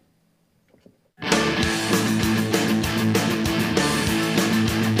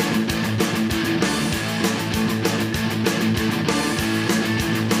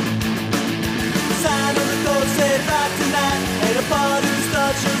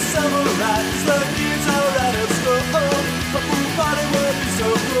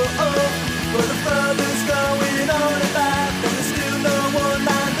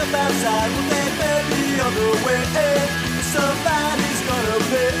 Outside, well, they may be on the way. Some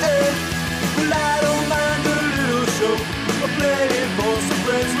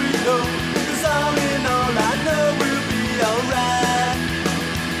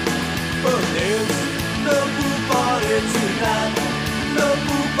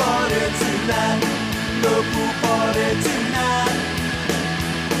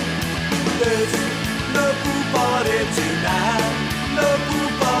There's no pool party tonight. No pool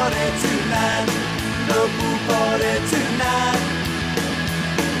party tonight. No pool party tonight.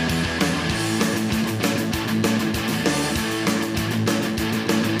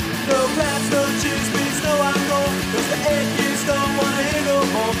 No plans, no cheese, please, no alcohol. Cause the Yankees don't wanna hear no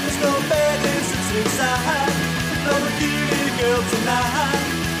more. There's no bad instance inside. No bikini girl tonight.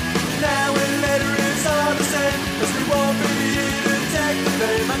 Now and later it's all the same. Cause we won't be here to take the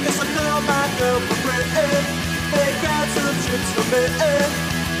blame. I guess I'll call my girl for free. They grab some chips for me.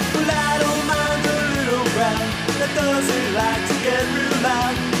 Well, I don't mind a little crowd that doesn't like to get real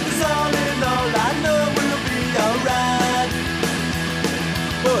loud. Cause all in all I know we'll be alright.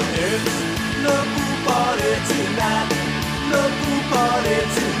 But there's no pool party tonight. No pool party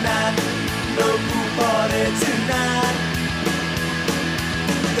tonight. No pool party tonight.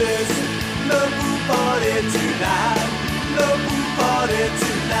 There's no pool party tonight. No pool party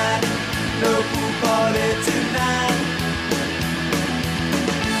tonight. No pool party tonight.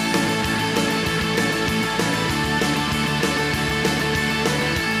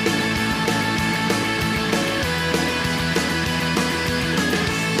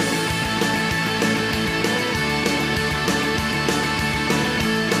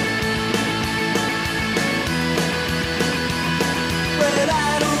 Well,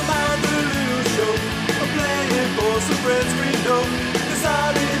 I don't mind a little show. I'm playing for some friends we know. Cause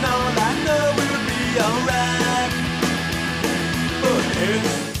all in all I know we'll be alright. But there's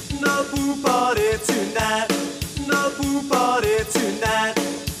no pool party tonight. No pool party tonight.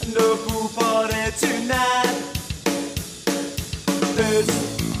 No pool party tonight. There's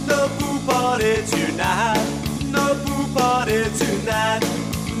no pool party tonight. No pool party tonight.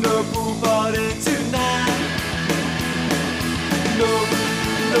 No pool party tonight. No,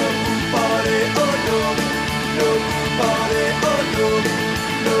 no pool party, oh no. No pool party, oh no.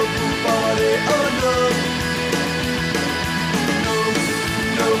 No pool party, oh no. No,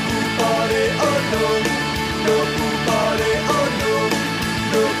 no pool party, oh no. No pool party, oh no.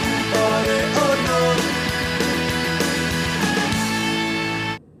 No pool party, oh no.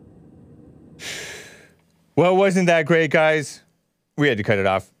 Well, wasn't that great, guys? We had to cut it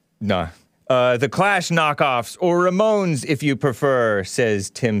off. Nah. The Clash knockoffs, or Ramones if you prefer, says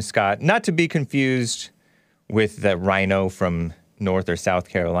Tim Scott. Not to be confused with the Rhino from North or South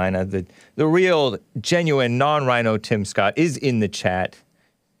Carolina. The real, genuine, non-Rhino Tim Scott is in the chat.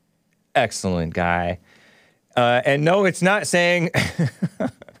 Excellent guy. And no, it's not saying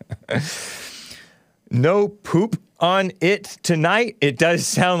no poop on it tonight. It does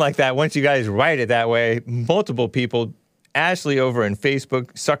sound like that once you guys write it that way. Multiple people, Ashley over in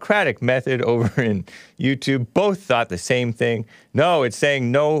Facebook, Socratic Method over in YouTube, both thought the same thing. No, it's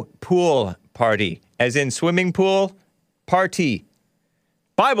saying no pool party, as in swimming pool party.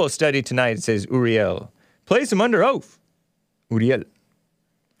 Bible study tonight, it says Uriel. Place him under oath. Uriel.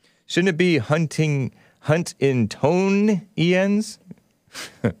 Shouldn't it be hunt in tone, Ians?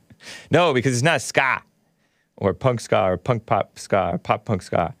 No, because it's not ska, or punk ska, or punk pop ska, or pop punk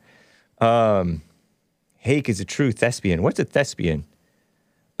ska. Hake is a true thespian. What's a thespian?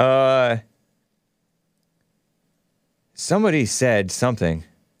 Somebody said something.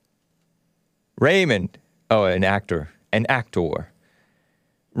 Raymond. Oh, an actor. An actor.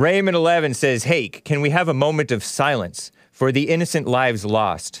 Raymond 11 says, Hake, can we have a moment of silence for the innocent lives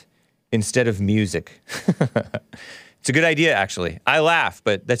lost instead of music? It's a good idea, actually. I laugh,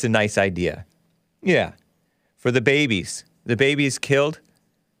 but that's a nice idea. Yeah. For the babies. The babies killed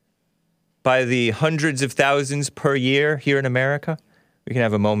by the hundreds of thousands per year here in America. We can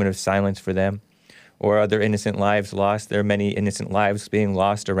have a moment of silence for them. Or other innocent lives lost. There are many innocent lives being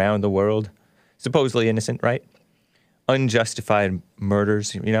lost around the world. Supposedly innocent, right? Unjustified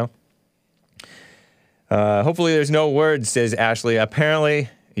murders, you know? Hopefully there's no words, says Ashley. Apparently,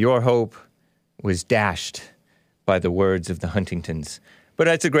 your hope was dashed by the words of the Huntingtons. But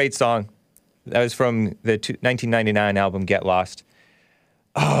that's a great song. That was from the 1999 album, Get Lost.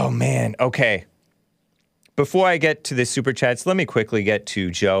 Oh, man. Okay. Before I get to the super chats, let me quickly get to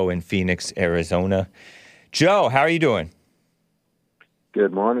Joe in Phoenix, Arizona. Joe, how are you doing?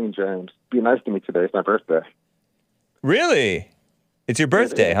 Good morning, James. Be nice to me today. It's my birthday. Really? It's your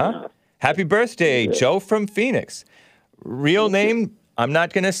birthday, huh? Yeah. Happy birthday, Yeah. Joe from Phoenix. Real name, I'm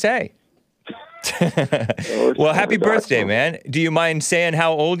not going to say. Well, happy birthday, man. Do you mind saying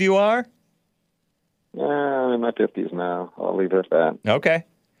how old you are? I'm in my 50s now. I'll leave it at that. Okay.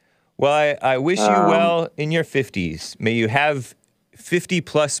 Well, I wish you well in your 50s. May you have 50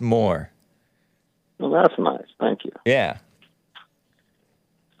 plus more. Well, that's nice. Thank you. Yeah.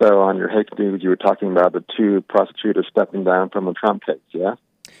 So on your Hake News, you were talking about the two prosecutors stepping down from the Trump case, yeah?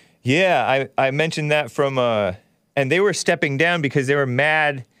 Yeah, I mentioned that from, and they were stepping down because they were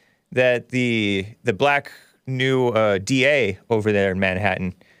mad that the black new DA over there in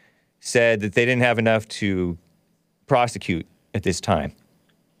Manhattan said that they didn't have enough to prosecute at this time.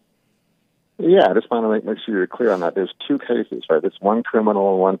 Yeah, I just want to make sure you're clear on that. There's two cases, right? There's one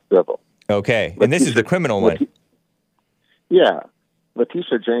criminal and one civil. Okay, and this is the criminal one. Yeah.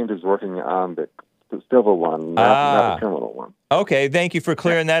 Letitia James is working on the civil one, not the criminal one. Okay, thank you for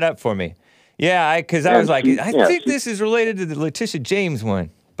clearing that up for me. Yeah, because I was like, I think this is related to the Letitia James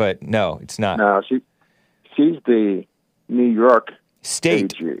one, but no, it's not. No, she's the New York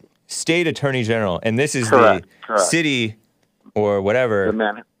State Attorney General, and this is correct. the city or whatever.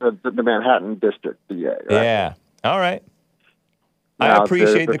 The Manhattan District DA. Right? Yeah. All right. Now, I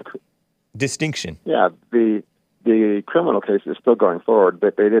appreciate the distinction. Yeah, the criminal case is still going forward,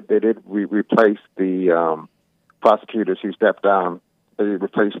 but they did replace the prosecutors who stepped down. They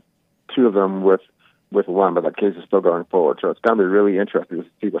replaced two of them with one, but that case is still going forward. So it's going to be really interesting to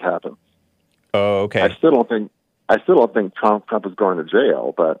see what happens. Oh, okay. I still don't think Trump is going to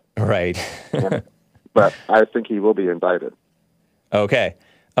jail, but right. but I think he will be indicted. Okay.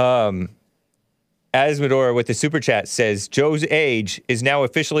 Asmodor with the super chat says Joe's age is now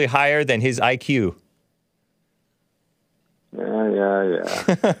officially higher than his IQ. Yeah.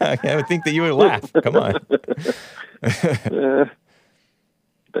 I would think that you would laugh. Come on.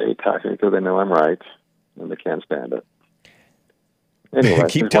 They talk because they know I'm right, and they can't stand it. Anyway,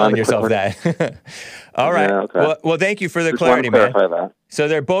 keep telling yourself that. All right. Yeah, okay. Well, thank you for the just clarity, man. That. So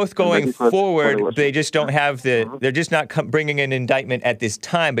they're both going forward. They just don't have the. Mm-hmm. They're just not bringing an indictment at this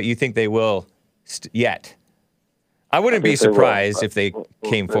time. But you think they will yet? I wouldn't be surprised if they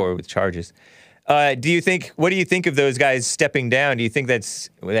came forward with charges. Do you think? What do you think of those guys stepping down? Do you think that's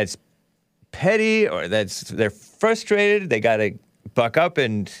petty, or they're frustrated? They got to buck up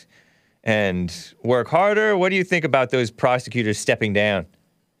and work harder? What do you think about those prosecutors stepping down?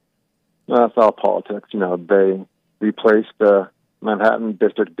 Well, it's all politics. You know, they replaced the Manhattan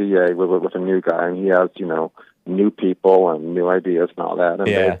District DA with a new guy, and he has, new people and new ideas and all that, and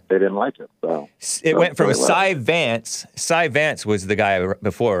they didn't like it. So it went from Cy Vance. Cy Vance was the guy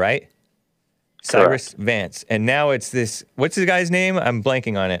before, right? Cyrus Vance. And now it's this, what's the guy's name? I'm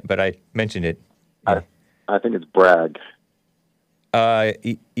blanking on it, but I mentioned it. I think it's Bragg.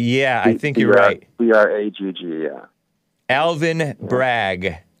 Yeah, I think you're right. Bragg, yeah. Alvin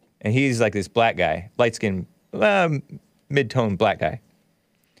Bragg. And he's like this black guy, light-skinned, mid-tone black guy.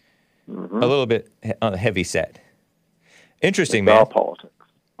 Mm-hmm. A little bit heavy set. Interesting, man.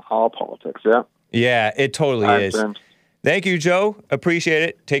 All politics, yeah. Yeah, it totally is. Thank you, Joe. Appreciate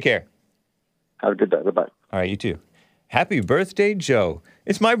it. Take care. Have a good day. Bye-bye. All right, you too. Happy birthday, Joe.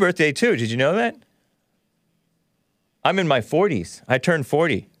 It's my birthday, too. Did you know that? I'm in my 40s. I turned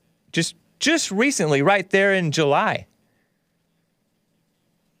 40. Just recently, right there in July.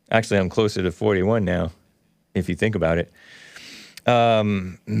 Actually, I'm closer to 41 now, if you think about it.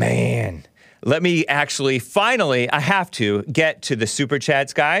 Man. Let me actually, finally, I have to get to the Super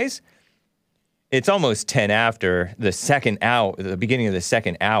Chats, guys. It's almost 10 after the second hour, the beginning of the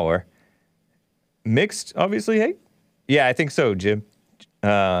second hour. Mixed, obviously, hey? Yeah, I think so, Jim.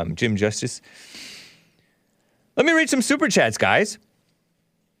 Jim Justice. Let me read some Super Chats, guys.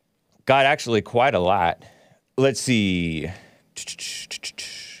 Got actually quite a lot. Let's see.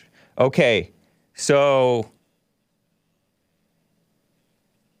 Okay, so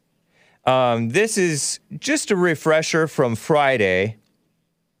this is just a refresher from Friday.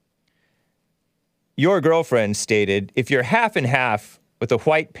 Your girlfriend stated, if you're half and half with a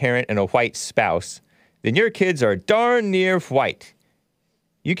white parent and a white spouse, then your kids are darn near white.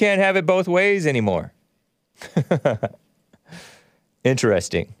 You can't have it both ways anymore.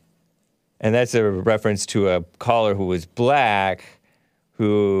 Interesting. And that's a reference to a caller who was black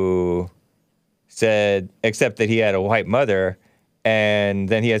who said, except that he had a white mother, and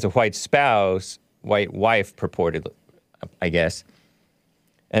then he has a white spouse, white wife purportedly, I guess.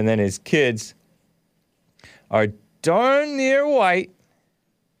 And then his kids are darn near white,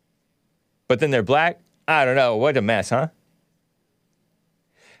 but then they're black. I don't know. What a mess, huh?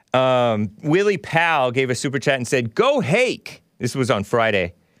 Willie Powell gave a super chat and said, "Go Hake." This was on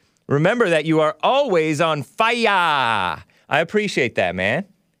Friday. Remember that you are always on fire. I appreciate that, man.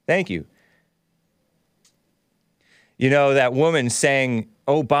 Thank you. You know, that woman sang,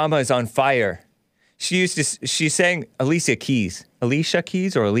 Obama is on fire. She sang Alicia Keys. Alicia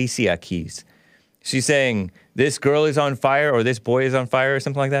Keys or Alicia Keys? She's saying, this girl is on fire or this boy is on fire or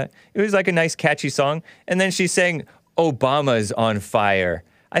something like that. It was like a nice, catchy song. And then she's saying, Obama's on fire.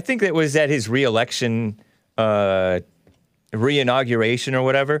 I think that was at his re-election re-inauguration or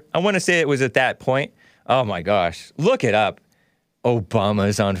whatever. I want to say it was at that point. Oh my gosh. Look it up.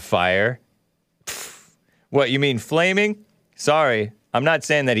 Obama's on fire. Pfft. What, you mean flaming? Sorry. I'm not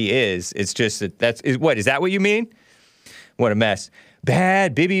saying that he is. It's just that is that what you mean? What a mess.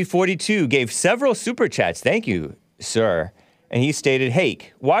 Bad Bibby 42 gave several super chats. Thank you, sir. And he stated,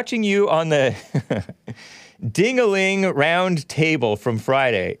 Hake, watching you on the ding-a-ling round table from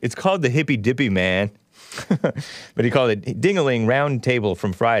Friday. It's called the Hippy Dippy Man. But he called it ding-a-ling round table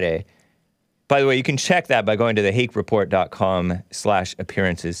from Friday. By the way, you can check that by going to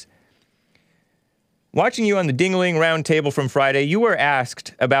thehakereport.com/appearances. Watching you on the ding-a-ling round table from Friday, you were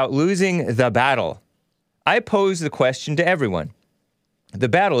asked about losing the battle. I pose the question to everyone. The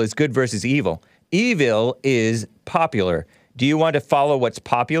battle is good versus evil. Evil is popular. Do you want to follow what's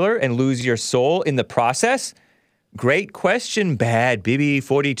popular and lose your soul in the process? Great question, Bad Bibby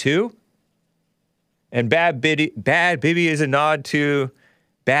 42. And Bad Bibby is a nod to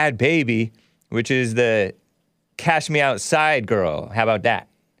Bad Baby, which is the Cash Me Outside girl. How about that?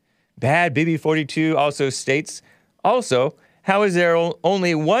 Bad Bibby 42 also states, also, how is there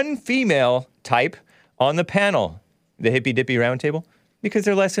only one female type on the panel? The Hippy Dippy Roundtable? Because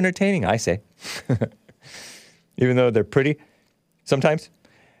they're less entertaining, I say. Even though they're pretty sometimes.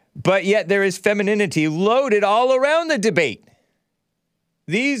 But yet there is femininity loaded all around the debate.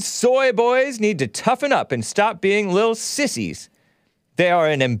 These soy boys need to toughen up and stop being little sissies. They are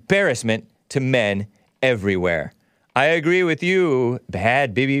an embarrassment to men everywhere. I agree with you,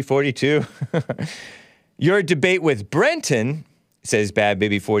 Bad Bibby 42. Your debate with Brenton, says Bad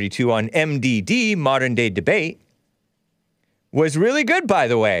Bibby 42 on MDD, Modern Day Debate, was really good, by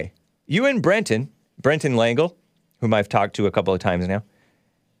the way. You and Brenton Langle, whom I've talked to a couple of times now,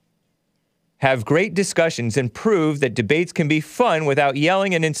 have great discussions and prove that debates can be fun without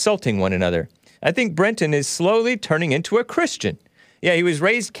yelling and insulting one another. I think Brenton is slowly turning into a Christian. Yeah, he was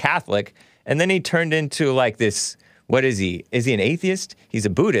raised Catholic, and then he turned into like this, what is he? Is he an atheist? He's a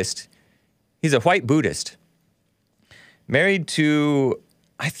Buddhist. He's a white Buddhist. Married to,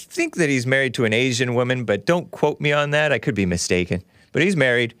 I think that he's married to an Asian woman, but don't quote me on that. I could be mistaken. But he's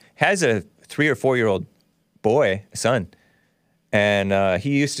married, has a 3 or 4 year old boy, a son. And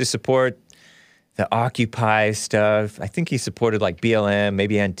he used to support the Occupy stuff. I think he supported like BLM,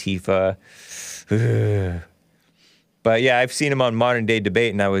 maybe Antifa. But yeah, I've seen him on Modern Day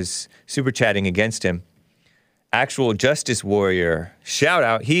Debate, and I was super chatting against him. Actual Justice Warrior, shout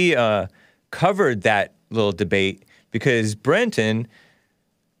out. He covered that little debate because Brenton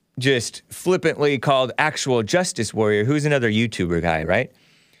just flippantly called Actual Justice Warrior, who's another YouTuber guy, right?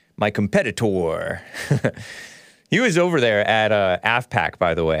 My competitor. He was over there at AFPAC,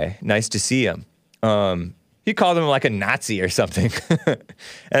 by the way. Nice to see him. He called him like a Nazi or something. And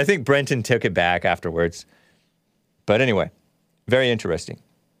I think Brenton took it back afterwards. But anyway, very interesting.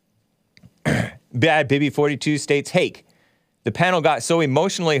 Bad Bibby 42 states, Hake, the panel got so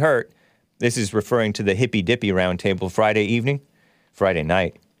emotionally hurt. This is referring to the Hippy Dippy Roundtable Friday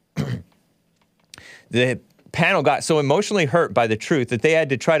night. The panel got so emotionally hurt by the truth that they had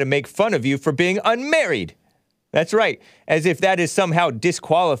to try to make fun of you for being unmarried. That's right. As if that is somehow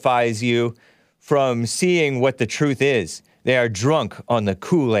disqualifies you from seeing what the truth is. They are drunk on the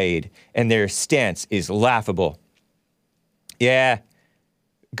Kool-Aid, and their stance is laughable. Yeah.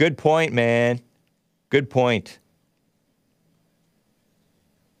 Good point, man. Good point.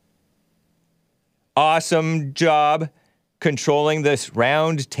 Awesome job controlling this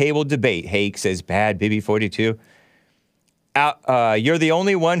round table debate, Hake, says Bad Bibby 42. You're the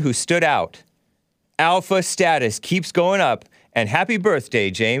only one who stood out. Alpha status keeps going up. And happy birthday,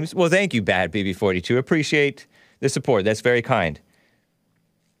 James. Well, thank you, Bad Bibby 42. Appreciate the support. That's very kind.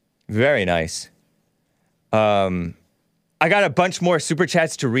 Very nice. I got a bunch more super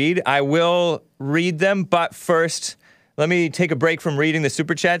chats to read. I will read them, but first, let me take a break from reading the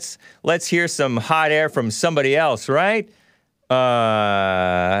super chats. Let's hear some hot air from somebody else, right?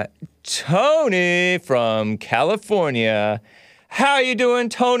 Tony from California. How you doing,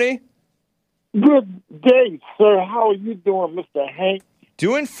 Tony? Good day, sir. How are you doing, Mr. Hank?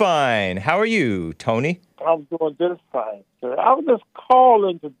 Doing fine. How are you, Tony? I'm doing just fine, sir. I was just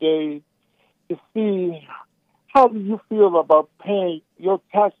calling today to see how do you feel about paying your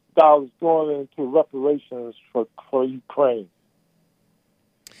tax dollars going into reparations for Ukraine?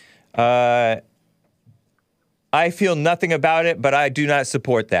 I feel nothing about it, but I do not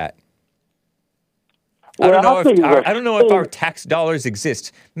support that. Well, I don't know if our tax dollars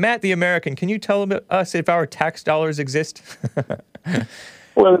exist. Matt, the American, can you tell us if our tax dollars exist?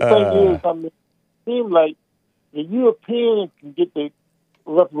 Well, the thing is, I mean, it seems like the Europeans can get the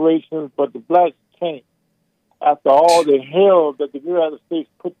reparations, but the blacks can't. after all the hell that the United States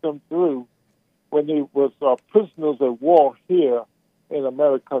put them through when they was prisoners of war here in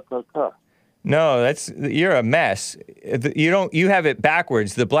America. No, you're a mess. You have it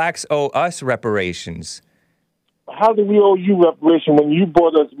backwards. The blacks owe us reparations. How do we owe you reparation when you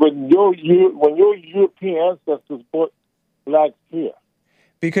brought us when your European ancestors brought blacks here?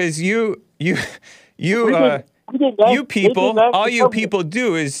 Because you people, all you people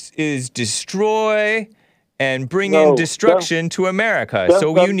do is destroy and bring in destruction to America.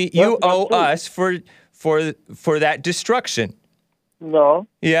 So you owe us for that destruction. No.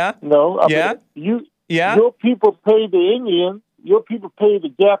 Yeah. No. Yeah. Your people pay the Indians. Your people pay the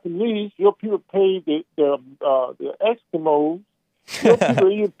Japanese. Your people pay the Eskimos. Your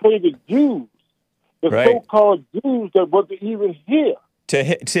people even pay the Jews, the so-called Jews that wasn't even here.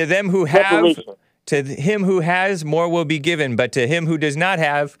 To them who have, to him who has, more will be given. But to him who does not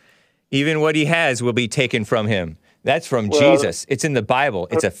have, even what he has will be taken from him. That's from Jesus. It's in the Bible.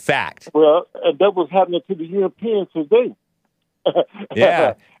 It's a fact. Well, that was happening to the Europeans today.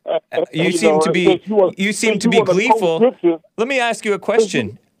 Yeah. You seem to be gleeful. Let me ask you a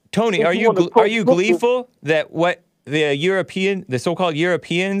question. Tony, are you gleeful that what the so-called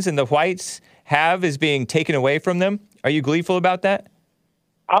Europeans and the whites have is being taken away from them? Are you gleeful about that?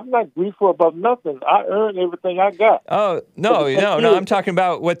 I'm not gleeful about nothing. I earned everything I got. Oh, no. I'm talking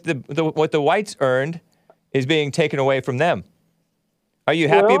about what the whites earned is being taken away from them. Are you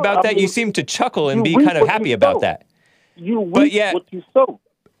happy about that? You seem to chuckle and be kind of happy about that. You reap what you sow.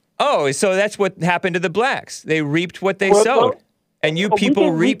 Oh, so that's what happened to the blacks. They reaped what they sowed. And you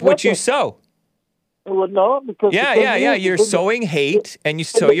people reap what you sow. Well, no, because You're sowing hate, and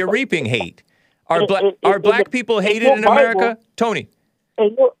so you're reaping hate. Are black people hated in America? Tony,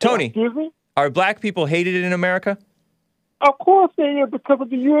 excuse me? Are black people hated in America? Of course they are, because of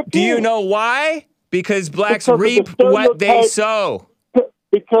the Europeans. Do you know why? Because blacks reap what they sow.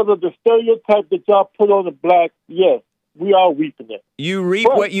 Because of the stereotype that y'all put on the blacks, yes. We are reaping it. You reap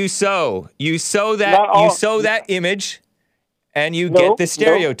what you sow. You sow that image, and you get the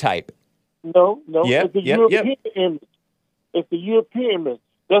stereotype. No. Yep, it's the European image. It's the European image.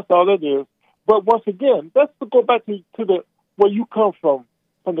 That's all it is. But once again, let's go back to where you come from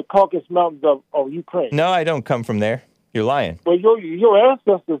the Caucasus Mountains of Ukraine. No, I don't come from there. You're lying. Well, your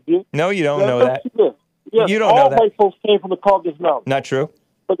ancestors did. No, you don't know that. Yes, you don't know that. All white folks came from the Caucasus Mountains. Not true.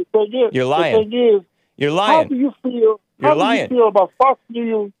 But the thing is, you're lying. The thing is, you're lying. How do you feel? You're lying. How do you feel about Fox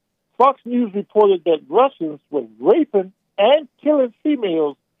News? Fox News reported that Russians were raping and killing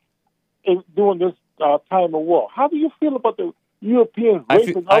females during this time of war. How do you feel about the Europeans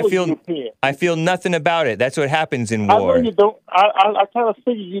raping other Europeans? I feel nothing about it. That's what happens in war. I know you don't. I kind of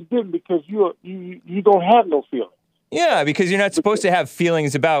figured you didn't because you don't have no feelings. Yeah, because you're not supposed to have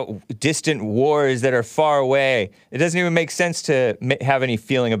feelings about distant wars that are far away. It doesn't even make sense to have any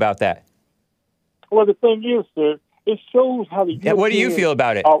feeling about that. Well, the thing is, sir, it shows how the Europeans... What do you feel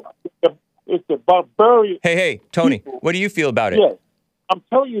about it? It's the barbarian... Hey, Tony, people. What do you feel about it? Yes. I'm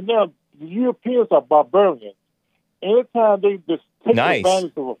telling you now, the Europeans are barbarians. Anytime they just take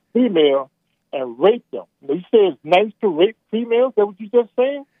advantage of a female and rape them. You say it's nice to rape females? Is that what you just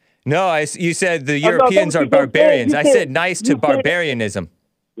saying? No, you said the Europeans are barbarians. I said nice to barbarianism.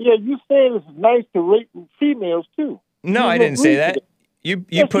 Yeah, you said it's nice to rape females, too. No, I didn't say that.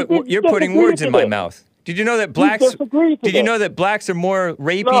 You're putting words in my mouth. Did you know that blacks? Did you know that blacks are more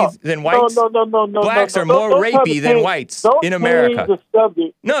rapey than whites? No. Blacks are more rapey than whites in America.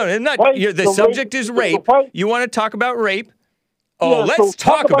 No, not. The subject is rape. You want to talk about rape? Oh, let's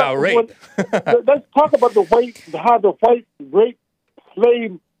talk about rape. Let's talk about how the white rape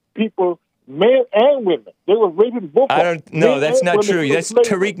slave people, men and women. They were raping both. No, that's not true. That's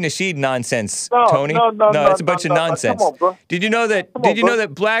Tariq Nasheed nonsense, Tony. No, that's a bunch of nonsense. Come on, bro. Did you know that? You know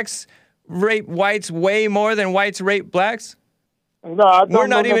that blacks rape whites way more than whites rape blacks? No, I don't. We're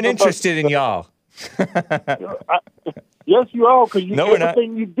not even interested in y'all. Yes, you are, because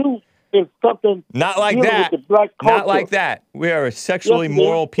everything you do is something. Not like that. With the black culture. Not like that. We are a sexually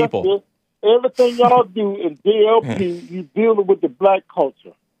moral people. Everything y'all do in DLP, you deal with the black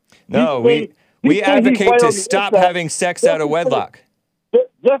culture. No, we advocate to stop having sex out of wedlock.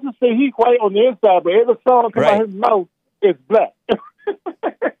 Just to say he's white on the inside, but every song come out of his mouth is black.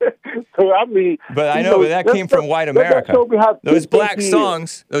 So I mean, but I know that came from white America. Those black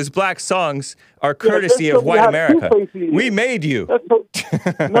songs are courtesy of white America. We made you.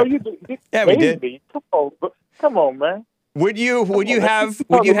 No, you did. Yeah, we did. Come on, man. Would you have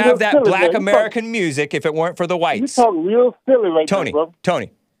that black American music if it weren't for the whites? You talk real silly right now, bro.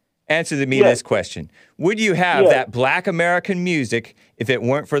 Tony, answer me this question. Would you have that black American music if it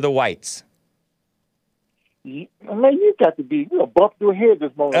weren't for the whites? Man, you got to be, bump your head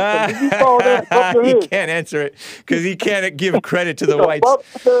this morning. Did you call that bump your He head? can't answer it because he can't give credit to the whites. Bump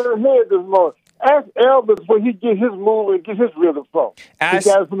your head this morning. Ask Elvis where he get his move and get his rhythm from. Ask,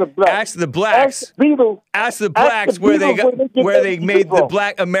 the guys from the blacks. ask the blacks. Ask the Beatles. Ask the blacks where they got, get where their they music made the from.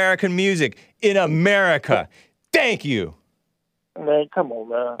 black American music in America. Thank you. Man, come on,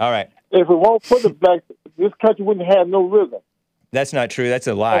 man. All right. If it weren't for the blacks, this country wouldn't have no rhythm. That's not true. That's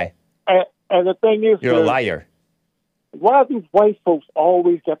a lie. And the thing is, You're a liar. Why do white folks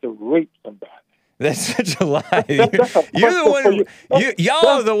always got to rape somebody? That's such a lie. That's a You're the question one. for Y'all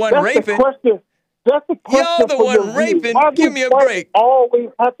are the one that's raping. That's the question. Y'all the for one your raping. views. Why Give do me a whites break. Always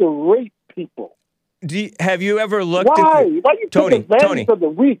have to rape people. Have you ever looked Why? at the, Why you Tony? take advantage of the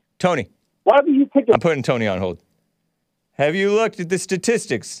weak? Tony. Why do you take I'm putting Tony on hold. Have you looked at the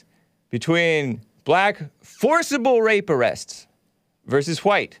statistics between black forcible rape arrests versus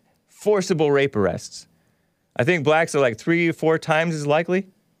white forcible rape arrests? I think blacks are like 3 or 4 times as likely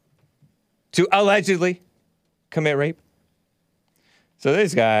to allegedly commit rape. So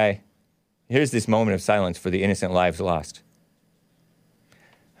this guy, here's this moment of silence for the innocent lives lost.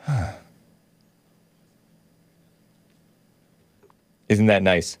 Isn't that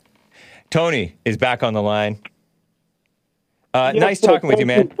nice? Tony is back on the line. Nice talking with you,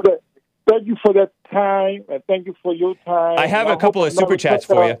 man. Thank you for that time, and thank you for your time. I have a couple of super chats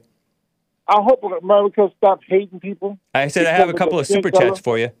for you. I hope America stop hating people. I said I have a couple of super chats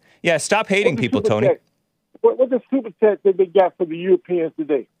for you. Yeah, stop hating people, Tony. What the super chat that they got for the Europeans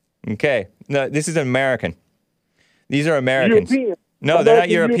today? Okay. No, this is an American. These are Americans. European. No, they're not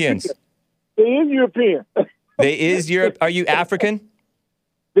Europeans. They is European. They is Europe. Are you African?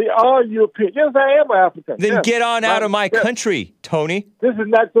 They are European. Yes, I am African. Then yes. get on out of my country, Tony. This is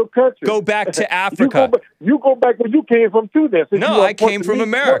not your country. Go back to Africa. You go back where you came from too. Then. No, I came from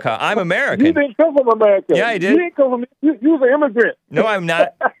America. I'm American. You didn't come from America. Yeah, I did. You didn't come from. You was an immigrant. No, I'm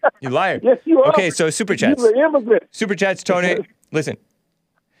not. You liar. Yes, you are. Okay, so super chats. You was an immigrant. Super chats, Tony. Listen.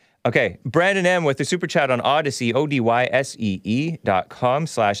 Okay, Brandon M. with the super chat on Odyssey,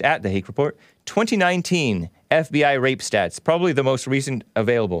 odyssee.com/@the Hake Report. 2019 FBI rape stats, probably the most recent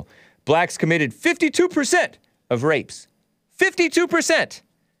available. Blacks committed 52% of rapes. 52%.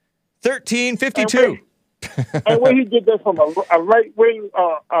 1352. And where he get that from? A right wing?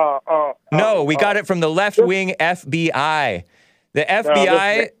 No, we got it from the left wing FBI. The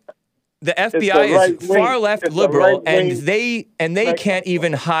FBI. The FBI is far left liberal, and they can't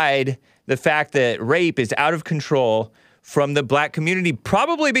even hide the fact that rape is out of control from the black community,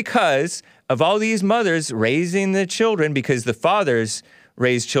 probably because of all these mothers raising the children, because the fathers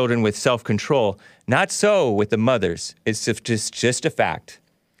raise children with self-control. Not so with the mothers. It's just a fact.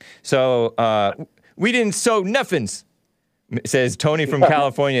 So we didn't sow nothings, says Tony from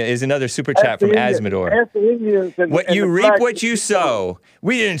California, is another super chat from Asmodor. What you reap, what you sow.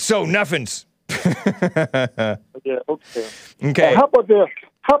 We didn't sow nothings. Yeah, okay. Okay. How about this?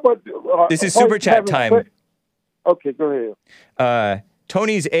 This is super chat time. Okay, go ahead.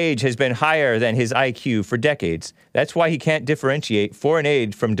 Tony's age has been higher than his IQ for decades. That's why he can't differentiate foreign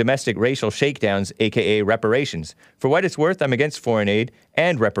aid from domestic racial shakedowns, aka reparations. For what it's worth, I'm against foreign aid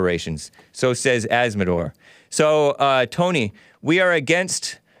and reparations. So says Asmodor. So, Tony, we are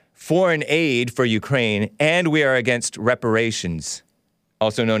against foreign aid for Ukraine, and we are against reparations,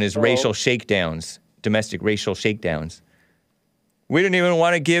 also known as racial shakedowns, domestic racial shakedowns. We don't even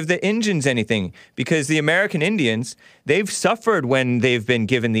want to give the Indians anything because the American Indians, they've suffered when they've been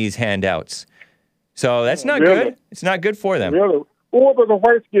given these handouts. So that's not good. It's not good for them. Really? Or were the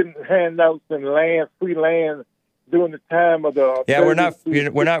whites getting handouts and land, free land during the time of the... Yeah, we're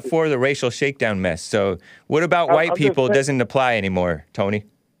not for the racial shakedown mess. So what about white people doesn't apply anymore, Tony?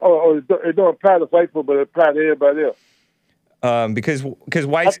 Oh, it don't apply to white people, but it applies to everybody else. Because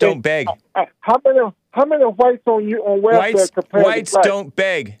whites don't beg. How many whites on welfare compared whites to blacks? Don't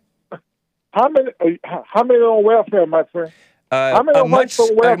beg. How many on welfare, my friend? A much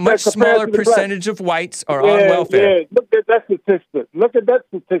smaller percentage of whites are on welfare. Yeah, look at that statistic. My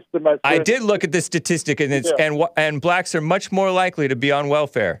friend. I did look at the statistic, and blacks are much more likely to be on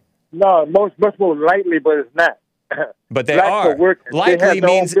welfare. No, much more likely, but it's not. But they are. Likely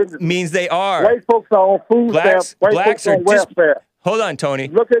means they are. White folks are on food stamps. Blacks are on welfare. Hold on, Tony.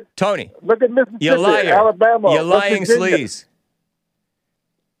 Tony. Look at Mississippi, you liar. Alabama. You lying sleaze.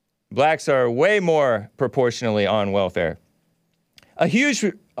 Blacks are way more proportionally on welfare. A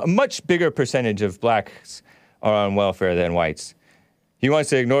much bigger percentage of blacks are on welfare than whites. He wants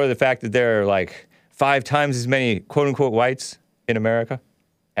to ignore the fact that there are like 5 times as many quote-unquote whites in America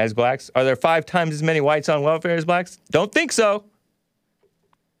as blacks. Are there 5 times as many whites on welfare as blacks? Don't think so.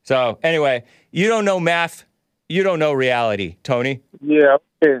 So, anyway, you don't know math. You don't know reality, Tony. Yeah.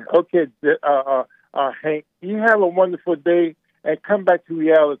 Okay. Hank, you have a wonderful day and come back to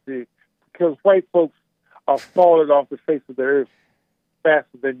reality because white folks are falling off the face of the earth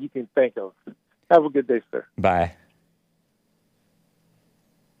faster than you can think of. Have a good day, sir. Bye.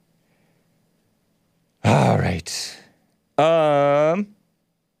 All right.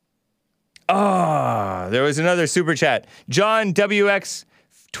 There was another super chat. John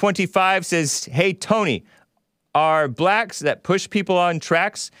WX25 says, "Hey Tony, are blacks that push people on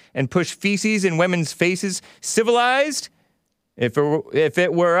tracks and push feces in women's faces civilized? If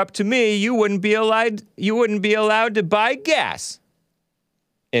it were up to me, you wouldn't be allowed to buy gas."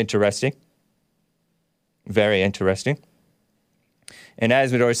 Interesting. Very interesting. And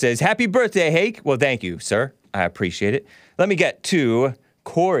Asmodor says, "Happy birthday, Hake." Well, thank you, sir. I appreciate it. Let me get to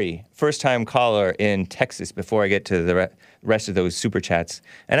Corey, first-time caller in Texas, before I get to the rest of those super chats.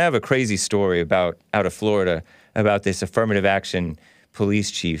 And I have a crazy story out of Florida about this affirmative action police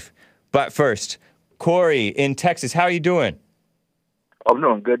chief. But first, Corey in Texas, how are you doing? I'm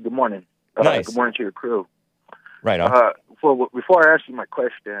doing good. Good morning. Nice. Good morning to your crew. Right on. Well, before I ask you my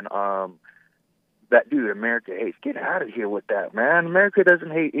question, that dude, America hates. Get out of here with that, man. America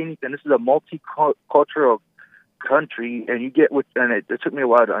doesn't hate anything. This is a multicultural country, and you get what. And it took me a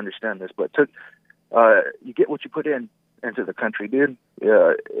while to understand this, but you get what you put into the country, dude.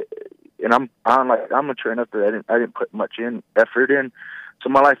 Yeah, and I'm mature enough that I didn't put much effort in. So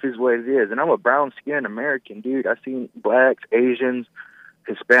my life is what it is, and I'm a brown-skinned American, dude. I've seen blacks, Asians,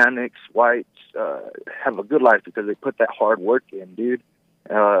 Hispanics, whites have a good life because they put that hard work in, dude.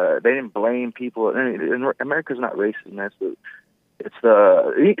 They didn't blame people. And America's not racist, man. If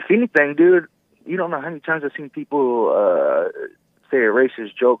anything, dude, you don't know how many times I've seen people say a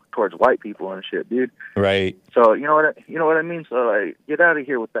racist joke towards white people and shit, dude. Right. So you know what I mean. So like, get out of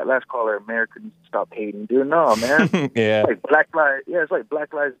here with that last caller. Americans stop hating, dude. No, man. Yeah. It's like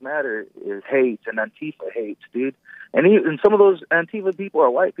Black Lives Matter is hate and Antifa hates, dude. And some of those Antifa people are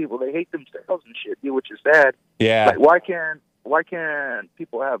white people. They hate themselves and shit, dude, which is sad. Yeah. Like, why can't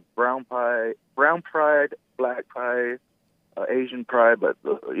people have brown pride, black pride, Asian pride, but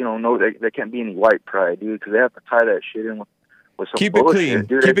no, there can't be any white pride, dude, because they have to tie that shit in with some Keep bullshit, it clean.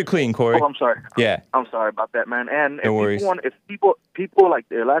 dude. Keep it clean, Corey. Oh, I'm sorry. Yeah. I'm sorry about that, man. And No worries. if people like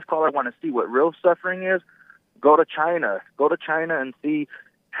the last caller want to see what real suffering is, go to China. Go to China and see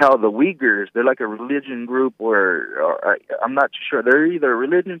how the Uyghurs, they're like a religion group, or I'm not sure. They're either a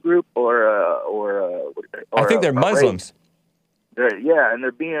religion group or I think they're Muslims. And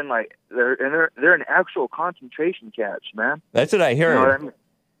they're being like they're in actual concentration camps, man. That's what I heard. You know what I mean?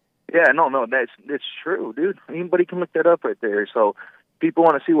 Yeah, no, it's true, dude. Anybody can look that up right there. So people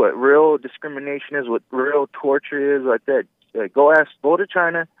want to see what real discrimination is, what real torture is, like that. Go to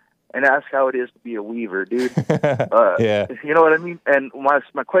China and ask how it is to be a weaver, dude. Yeah. You know what I mean? And my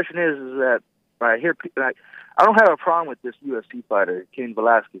question is that I hear I don't have a problem with this UFC fighter, Cain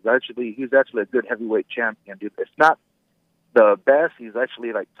Velasquez. He's actually a good heavyweight champion, dude. It's not the best. He's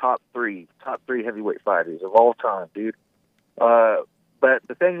actually like top three heavyweight fighters of all time, dude. But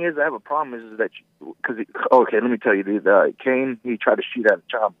the thing is, I have a problem is that let me tell you, dude. Cain, he tried to shoot at a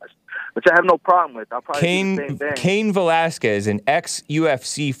child molester, which I have no problem with. I'll probably do the same thing. Cain Velasquez, an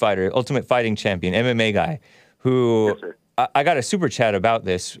ex-UFC fighter, Ultimate Fighting champion, MMA guy, who I got a super chat about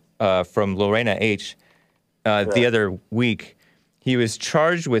this from Lorena H. The other week. He was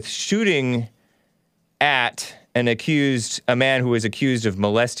charged with shooting at a man who was accused of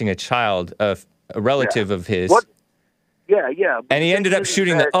molesting a child, a relative of his. What? Yeah. And he ended up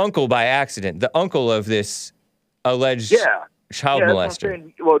shooting the uncle by accident. The uncle of this alleged child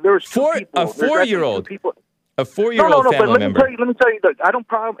molester. Well, there was a 4-year-old. A 4-year-old family member. Let me tell you, look, I don't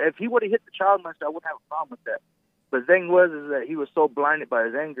problem. If he would have hit the child molester, I wouldn't have a problem with that. But the thing is that he was so blinded by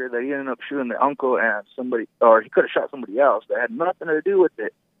his anger that he ended up shooting the uncle and somebody, or he could have shot somebody else that had nothing to do with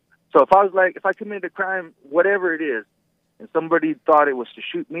it. So if I committed a crime, whatever it is, and somebody thought it was to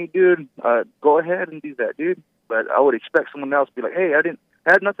shoot me, dude, go ahead and do that, dude. But I would expect someone else to be like, hey, I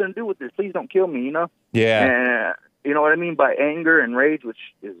had nothing to do with this. Please don't kill me, you know? Yeah. And you know what I mean? By anger and rage, which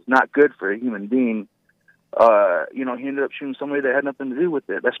is not good for a human being, he ended up shooting somebody that had nothing to do with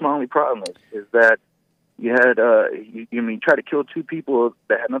it. That's my only problem is that you had, try to kill two people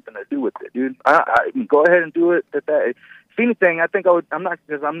that had nothing to do with it, dude. I go ahead and do it. If anything, I think I'm not,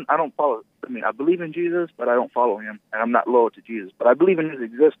 because I don't follow. I believe in Jesus, but I don't follow him, and I'm not loyal to Jesus. But I believe in his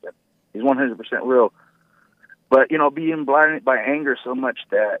existence. He's 100% real. But being blinded by anger so much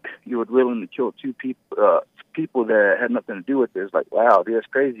that you would willing to kill two people that had nothing to do with it is like, wow, dude, that's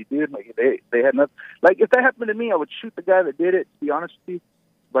crazy, dude. Like they had nothing. Like if that happened to me, I would shoot the guy that did it. To be honest with you,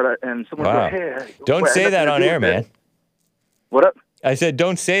 But and someone Wow. goes, hey, Don't say that on air, man. What up? I said,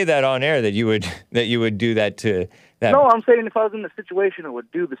 don't say that on air that you would do that to that. No, I'm saying if I was in the situation, I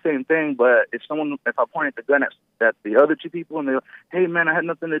would do the same thing. But if I pointed the gun at the other two people and they're, hey man, I had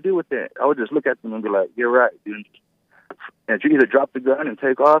nothing to do with it, I would just look at them and be like, you're right, dude. And you either drop the gun and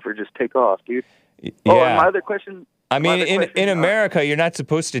take off or just take off, dude. Yeah. Oh, and my other question. I mean, in America, you're not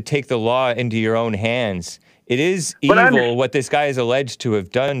supposed to take the law into your own hands. It is But evil what this guy is alleged to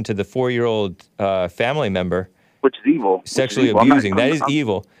have done to the 4-year-old family member. Which is evil. Sexually abusing. That is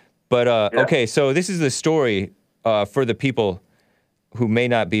evil. But, okay, so this is the story for the people who may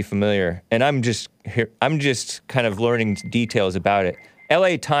not be familiar. And I'm just kind of learning details about it.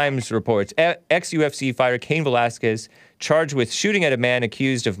 LA Times reports, ex-UFC fighter Cain Velasquez charged with shooting at a man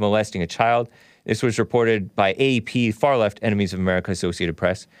accused of molesting a child. This was reported by AP, far-left Enemies of America Associated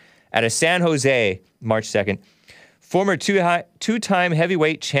Press, at a San Jose, March 2nd. Former two-time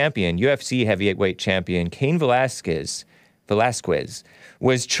heavyweight champion, UFC heavyweight champion, Cain Velasquez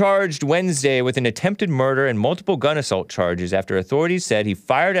was charged Wednesday with an attempted murder and multiple gun assault charges after authorities said he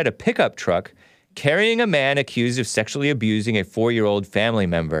fired at a pickup truck carrying a man accused of sexually abusing a 4-year-old family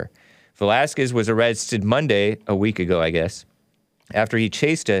member. Velasquez was arrested Monday, a week ago, I guess, after he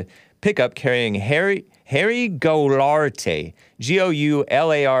chased a pickup carrying Harry Goularte,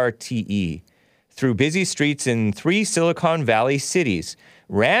 Goularte, through busy streets in 3 Silicon Valley cities,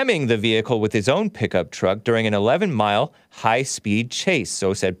 ramming the vehicle with his own pickup truck during an 11-mile high-speed chase,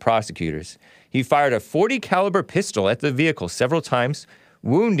 so said prosecutors. He fired a .40 caliber pistol at the vehicle several times,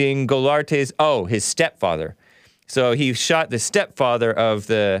 wounding Goularte's, his stepfather. So he shot the stepfather of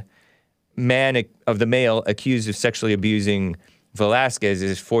the male accused of sexually abusing Velasquez,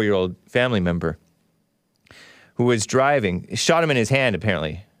 his 4-year-old family member, who was driving. He shot him in his hand,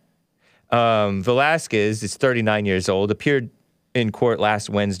 apparently. Velasquez is 39 years old, appeared in court last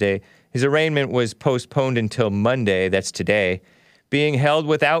Wednesday. His arraignment was postponed until Monday, that's today, being held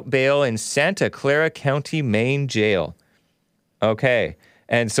without bail in Santa Clara County, Maine jail. Okay,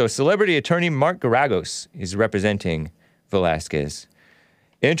 and so celebrity attorney Mark Garagos is representing Velasquez.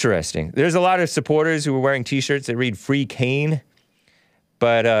 Interesting. There's a lot of supporters who are wearing T-shirts that read Free Cain,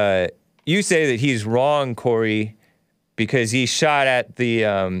 but you say that he's wrong, Corey, because he shot at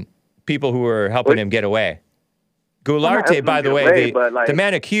the people who were helping him get away. Goularte, by the way, the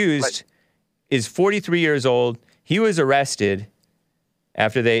man accused is 43 years old. He was arrested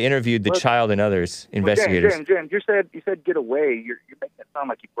after they interviewed the child and others, investigators. James, you said get away. You're making it sound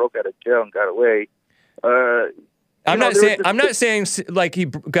like he broke out of jail and got away. I'm not saying like he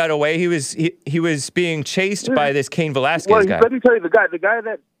got away. He was being chased by this Cain Velasquez guy. Let me tell you, the guy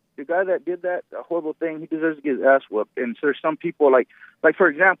that did that horrible thing, he deserves to get his ass whooped. And so there's some people like for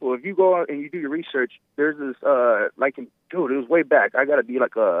example, if you go and you do your research, there's this dude, it was way back. I got to be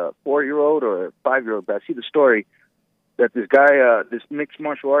like a 4-year-old or a 5-year-old. But I see the story that this guy, this mixed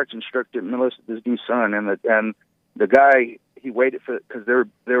martial arts instructor, molested this dude's son, and the guy, he waited because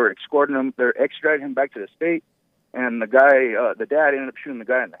they were escorting him, they're extraditing him back to the state, and the guy, the dad ended up shooting the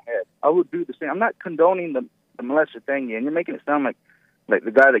guy in the head. I would do the same. I'm not condoning the molester thing, and you're making it sound like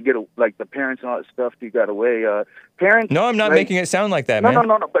the guy that like the parents and all that stuff who got away. Parents. No, I'm not making it sound like that, man.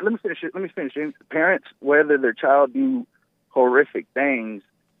 No. But let me finish. James. Parents, whether their child do horrific things,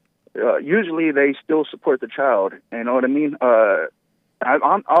 usually they still support the child. You know what I mean? The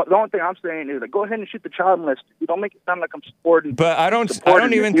only thing I'm saying is go ahead and shoot the child molester. You don't make it sound like I'm supporting. But I don't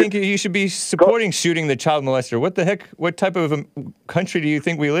even think you should be supporting shooting the child molester. What the heck? What type of a country do you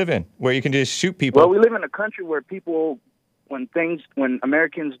think we live in, where you can just shoot people? Well, we live in a country where people, when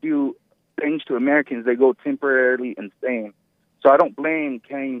Americans do things to Americans, they go temporarily insane. So I don't blame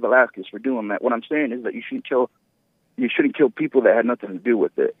Cain Velasquez for doing that. What I'm saying is that you shouldn't kill people that had nothing to do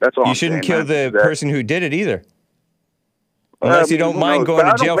with it. That's all. You shouldn't kill the person who did it either, unless you don't mind going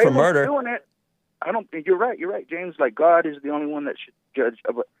to jail for murder. I don't. You're right, James. Like God is the only one that should judge.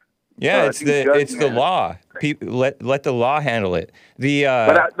 Yeah, it's the law. Let the law handle it.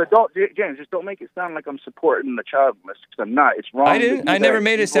 But don't, James, just don't make it sound like I'm supporting the child molester, because I'm not. It's wrong. I never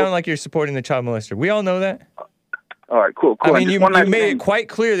made it sound like you're supporting the child molester. We all know that. All right, cool. I mean, you made it quite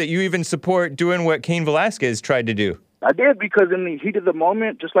clear that you even support doing what Cain Velasquez tried to do. I did, because in the heat of the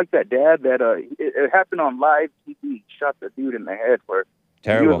moment, just like that dad, it happened on live TV. He shot the dude in the head for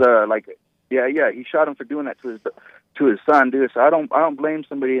terrible. He was he shot him for doing that to his son, dude. So I don't blame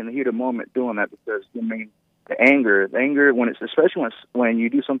somebody in the heat of the moment doing that, because I mean the anger especially when you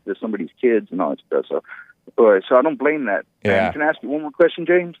do something to somebody's kids and all that stuff. So I don't blame that. Yeah. And can I ask you one more question,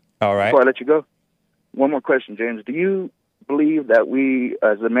 James? All right. Before I let you go, one more question, James. Do you believe that we,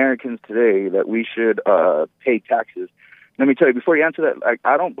 as Americans today, that we should pay taxes? let me tell you, before you answer that, like,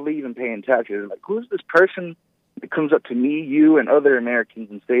 I don't believe in paying taxes. Like, who's this person that comes up to me, you, and other Americans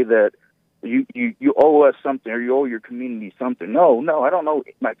and say that you owe us something or you owe your community something? No, I don't owe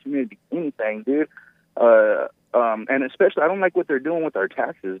my community anything, dude. And especially, I don't like what they're doing with our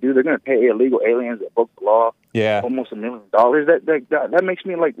taxes, dude. They're going to pay illegal aliens that broke the law almost $1 million. That makes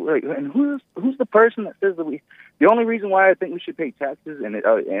me like, and who's the person that says that we? The only reason why I think we should pay taxes, and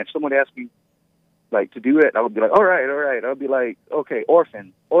if someone asks me like to do it, I would be like, all right. I'll be like, okay,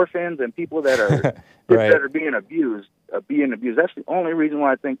 orphans, and people that are that are being abused. That's the only reason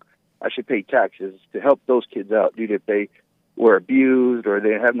why I think I should pay taxes, to help those kids out, dude. If they were abused or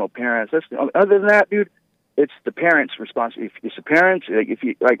they have no parents, other than that, dude. It's the parents' responsibility. If it's the parents, I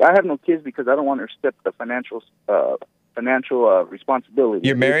have no kids because I don't want to step the financial responsibility.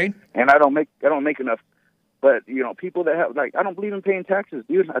 You're married, and I don't make enough. But people that have I don't believe in paying taxes,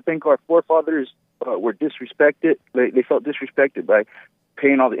 dude. I think our forefathers were disrespected. They felt disrespected by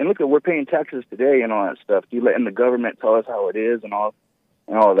paying all the. And look, we're paying taxes today and all that stuff. Dude, letting the government tell us how it is and all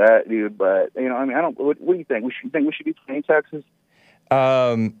that, dude. But I don't. What do you think? We should be paying taxes?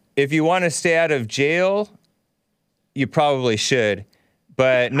 If you want to stay out of jail, you probably should,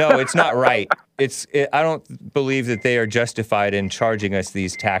 but no, it's not right. I don't believe that they are justified in charging us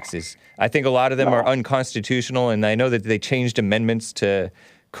these taxes. I think a lot of them are unconstitutional, and I know that they changed amendments to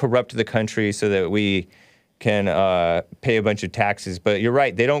corrupt the country so that we can pay a bunch of taxes. But you're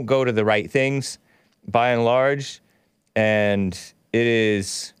right, they don't go to the right things, by and large, and it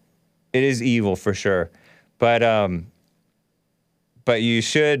is evil for sure. But you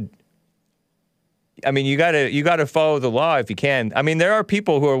should. I mean, you gotta follow the law if you can. I mean, there are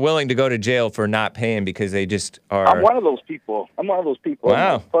people who are willing to go to jail for not paying because they just are. I'm one of those people.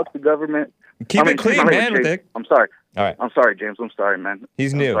 Wow. Fuck the government. Keep it clean, man. I'm sorry. All right. I'm sorry, James. I'm sorry, man.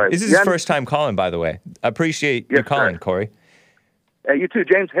 He's new. This is his first time calling, by the way. I appreciate you calling, Corey. You too,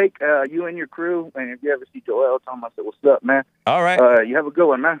 James. Hake, you and your crew. And if you ever see Joel, tell him I said, what's up, man? All right. You have a good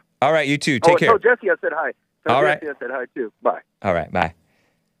one, man. All right, you too. Take care. Oh, Jesse, I said hi. All right. Jesse, I said hi, too. Bye. All right, bye.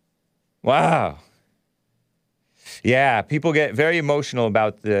 Wow. Yeah, people get very emotional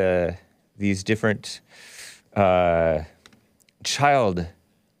about these different child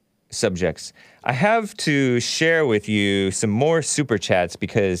subjects. I have to share with you some more super chats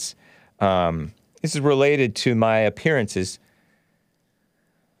because this is related to my appearances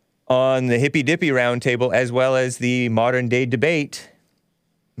on the Hippy Dippy Roundtable as well as the Modern Day Debate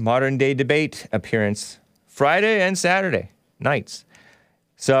appearance Friday and Saturday nights.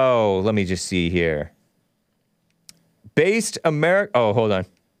 So let me just see here. Hold on.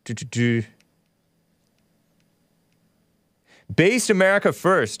 Based America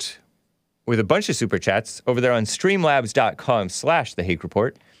First, with a bunch of super chats over there on streamlabs.com/The Hake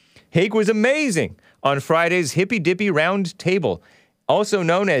Report. Hake was amazing on Friday's Hippy Dippy Round Table, also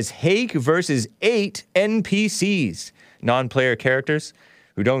known as Hake versus 8 NPCs, non-player characters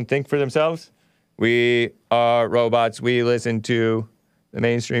who don't think for themselves. We are robots. We listen to the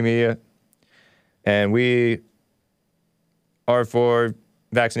mainstream media, and we are for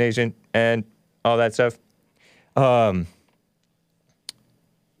vaccination and all that stuff.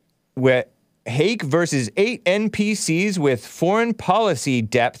 Hake versus 8 NPCs with foreign policy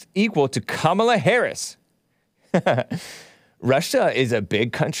depth equal to Kamala Harris. Russia is a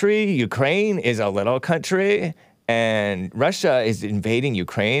big country. Ukraine is a little country. And Russia is invading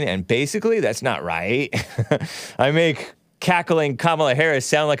Ukraine. And basically, that's not right. I make cackling Kamala Harris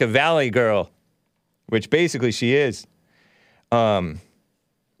sound like a Valley girl, which basically she is.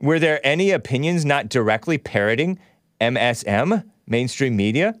 Were there any opinions not directly parroting MSM, mainstream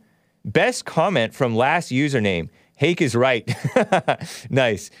media? Best comment from last username. Hake is right.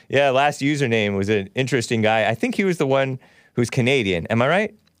 Nice. Yeah, last username was an interesting guy. I think he was the one who's Canadian. Am I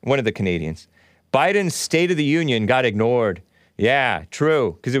right? One of the Canadians. Biden's State of the Union got ignored. Yeah,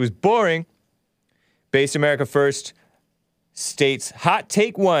 true. Because it was boring. Based America First states, hot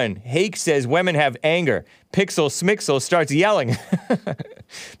take 1. Hake says women have anger. Pixel Smixel starts yelling.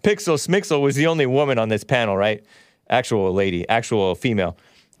 Pixel Smixel was the only woman on this panel, right? Actual lady, actual female.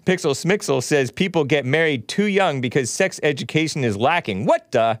 Pixel Smixel says people get married too young because sex education is lacking.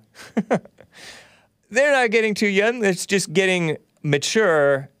 What the? They're not getting too young. It's just getting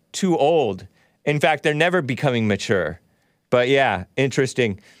mature too old. In fact, they're never becoming mature. But yeah,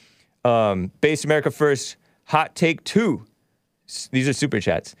 interesting. Based America First, hot take 2. These are super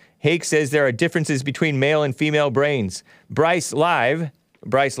chats. Hake says there are differences between male and female brains. Bryce Live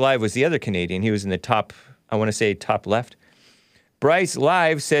was the other Canadian. He was in the top, I want to say top left. Bryce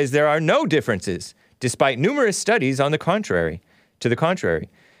Live says there are no differences, despite numerous studies to the contrary.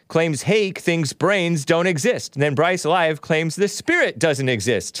 claims Hake thinks brains don't exist. And then Bryce Live claims the spirit doesn't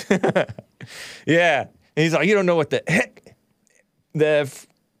exist. Yeah. And he's like, you don't know what the heck, the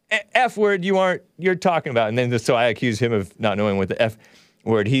F word you're talking about. And then so I accuse him of not knowing what the F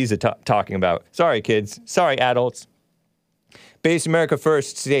word he's talking about. Sorry, kids. Sorry, adults. Base America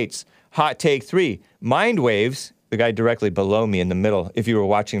First states, hot take 3, mind waves, the guy directly below me in the middle, if you were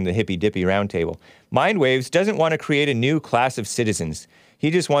watching the hippy dippy roundtable. Mind waves doesn't want to create a new class of citizens. He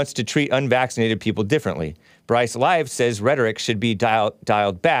just wants to treat unvaccinated people differently. Bryce Live says rhetoric should be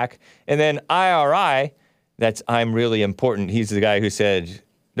dialed back. And then IRI, that's I'm really important. He's the guy who said,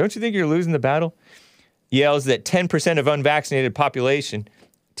 don't you think you're losing the battle? Yells that 10% of unvaccinated population,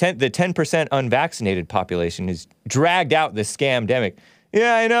 the 10% unvaccinated population is dragged out the scamdemic.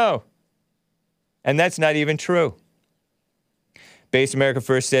 Yeah, I know. And that's not even true. Base America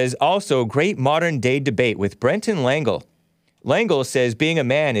First says, also great modern day debate with Brenton Langle. Langle says being a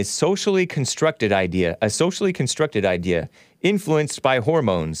man is a socially constructed idea, influenced by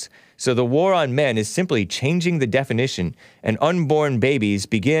hormones. So the war on men is simply changing the definition, and unborn babies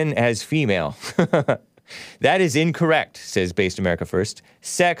begin as female. That is incorrect, says Based America First.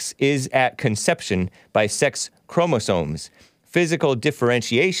 Sex is at conception by sex chromosomes. Physical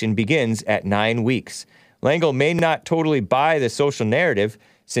differentiation begins at 9 weeks. Langle may not totally buy the social narrative,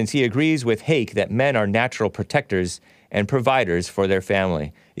 since he agrees with Hake that men are natural protectors and providers for their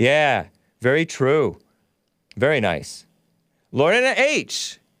family. Yeah, very true. Very nice. Lorena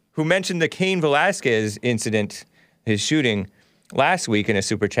H., who mentioned the Cain Velasquez incident, his shooting, last week in a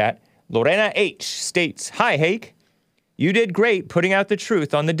super chat, Lorena H. states, hi, Hake. You did great putting out the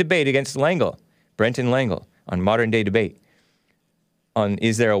truth on the debate against Langle, Brenton Langle, on Modern Day Debate. On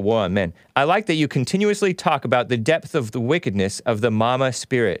Is There a War on Men? I like that you continuously talk about the depth of the wickedness of the mama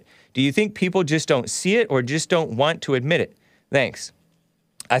spirit. Do you think people just don't see it or just don't want to admit it? Thanks.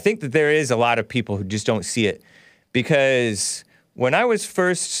 I think that there is a lot of people who just don't see it because when I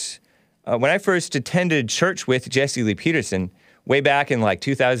first attended church with Jesse Lee Peterson way back in like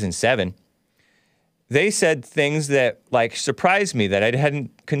 2007, they said things that like surprised me that I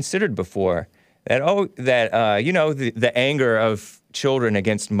hadn't considered before. The anger of children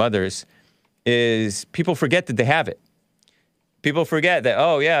against mothers is people forget that they have it. People forget that,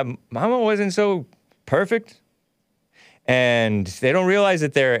 oh yeah, mama wasn't so perfect. And they don't realize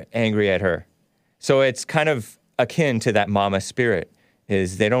that they're angry at her. So it's kind of akin to that mama spirit,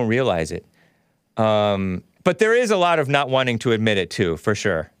 is they don't realize it. But there is a lot of not wanting to admit it too, for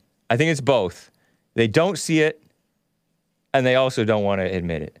sure. I think it's both. They don't see it, and they also don't want to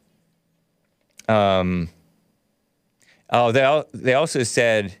admit it. They also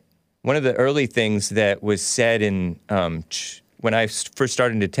said, one of the early things that was said in when I first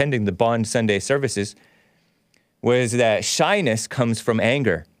started attending the Bond Sunday services was that shyness comes from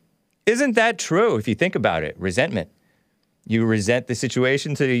anger. Isn't that true if you think about it? Resentment. You resent the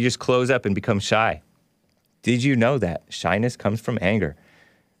situation, so you just close up and become shy. Did you know that? Shyness comes from anger.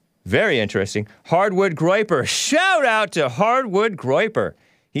 Very interesting. Hardwood Groiper. Shout out to Hardwood Groiper.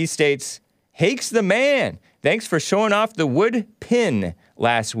 He states, Hake's the man. Thanks for showing off the wood pin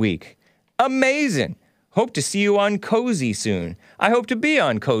last week. Amazing. Hope to see you on Cozy soon. I hope to be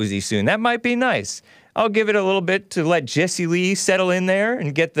on Cozy soon. That might be nice. I'll give it a little bit to let Jesse Lee settle in there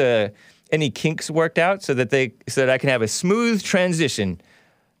and get any kinks worked out so that I can have a smooth transition.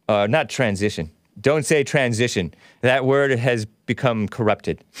 Not transition. Don't say transition. That word has become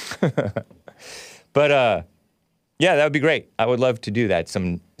corrupted. But yeah, that would be great. I would love to do that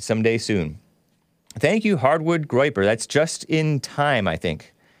someday soon. Thank you, Hardwood Groiper. That's just in time, I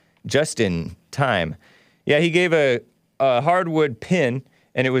think. Just in time. Yeah, he gave a hardwood pin,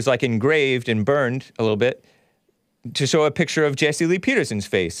 and it was like engraved and burned a little bit to show a picture of Jesse Lee Peterson's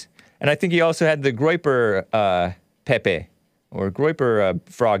face. And I think he also had the Groiper Pepe, or Groiper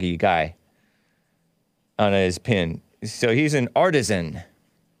Froggy guy on his pin. So he's an artisan.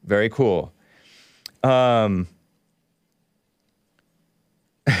 Very cool.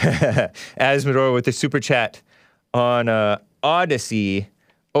 Asmodor with the super chat on Odyssey,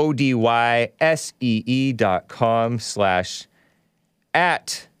 ODYSEE.com/@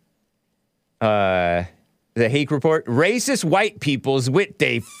 the Hake Report. Racist white peoples with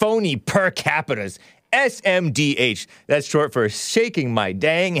they phony per capitas. SMDH. That's short for shaking my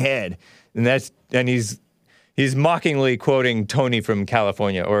dang head. And he's mockingly quoting Tony from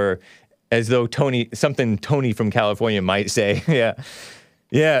California, or as though something Tony from California might say. Yeah.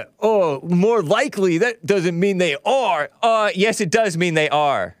 Yeah. Oh, more likely. That doesn't mean they are. Yes, it does mean they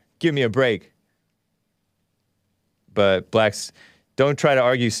are. Give me a break. But blacks, don't try to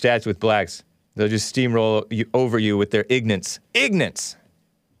argue stats with blacks. They'll just steamroll over you with their ignorance. Ignorance.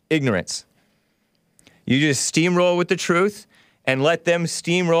 ignorance. You just steamroll with the truth and let them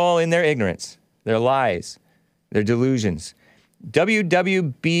steamroll in their ignorance, their lies, their delusions.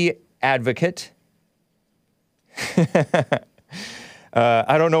 WWB advocate.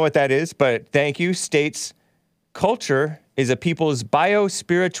 I don't know what that is, but thank you. States culture is a people's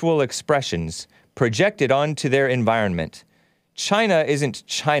bio-spiritual expressions projected onto their environment. China isn't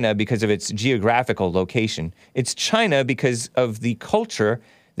China because of its geographical location. It's China because of the culture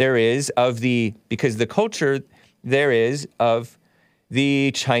there is of the culture there is of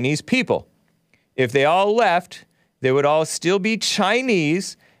the Chinese people. If they all left, they would all still be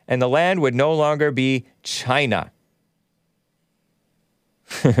Chinese, and the land would no longer be China.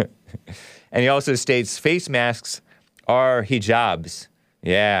 And he also states face masks are hijabs.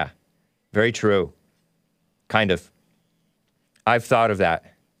 Yeah, very true. Kind of. I've thought of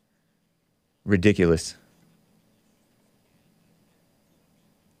that. Ridiculous.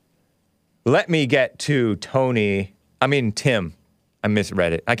 Let me get to Tim. I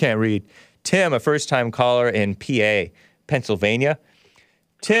misread it. I can't read. Tim, a first-time caller in PA, Pennsylvania.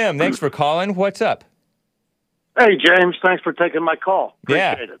 Tim, thanks for calling. What's up? Hey, James. Thanks for taking my call.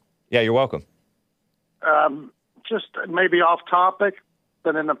 Appreciate it. Yeah, you're welcome. Just maybe off topic,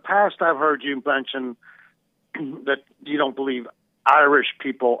 but in the past I've heard you mention that you don't believe Irish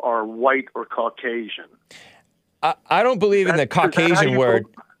people are white or Caucasian. I don't believe in the Caucasian word,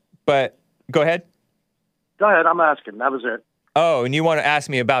 but go ahead. Go ahead. I'm asking. That was it. Oh, and you want to ask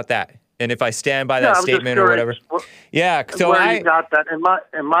me about that? And if I stand by that statement or whatever? Yeah. So where you got that?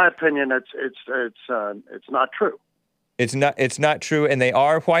 In my opinion, it's not true. It's not true, and they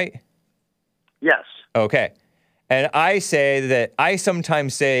are white? Yes. Okay. And I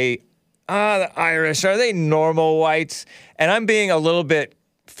sometimes say, the Irish, are they normal whites? And I'm being a little bit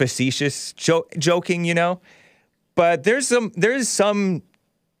facetious, joking, you know? But there's some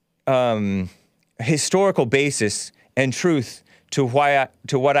historical basis and truth to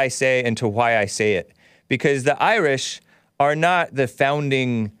what I say and to why I say it. Because the Irish are not the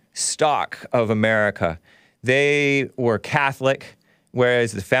founding stock of America. They were Catholic,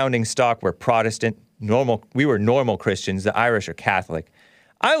 whereas the founding stock were Protestant. We were normal Christians. The Irish are Catholic.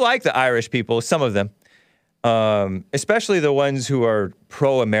 I like the Irish people, some of them, especially the ones who are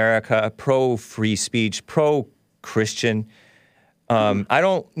pro-America, pro-free speech, pro-Christian. I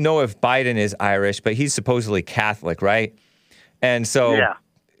don't know if Biden is Irish, but he's supposedly Catholic, right? And so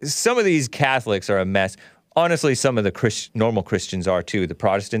some of these Catholics are a mess. Honestly, some of the normal Christians are too, the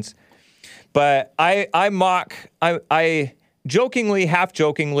Protestants. But I jokingly,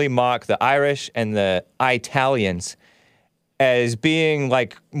 half-jokingly mock the Irish and the Italians as being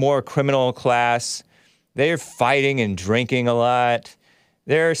like more criminal class. They're fighting and drinking a lot.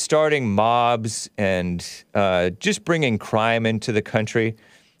 They're starting mobs and just bringing crime into the country.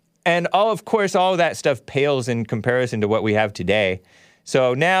 And of course, all of that stuff pales in comparison to what we have today.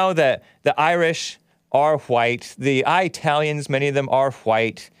 So now that the Irish are white, the Italians, many of them are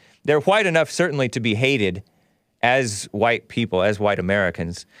white. They're white enough certainly to be hated as white people, as white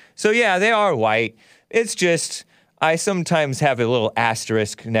Americans. So yeah, they are white. It's just, I sometimes have a little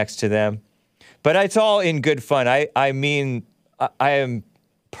asterisk next to them. But it's all in good fun. I mean, I am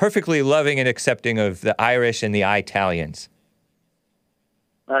perfectly loving and accepting of the Irish and the Italians.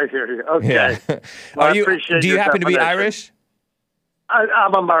 I hear you. Okay. Yeah. Well, do you happen to be Irish?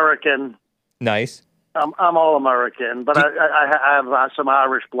 I'm American. Nice. I'm all American, but I have some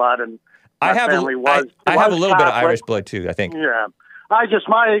Irish blood, and my family was I have a little Catholic. bit of Irish blood too, I think. Yeah. I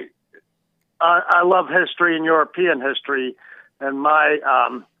love history and European history, and my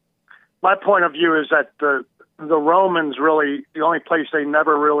point of view is that the Romans really, the only place they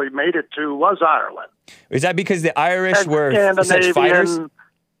never really made it to was Ireland. Is that because the Irish were such Scandinavian, fighters?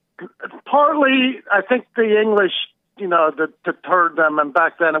 Partly, I think the English, deterred them, and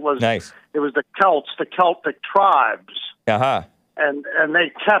back then it was It was the Celts, the Celtic tribes. Uh-huh. And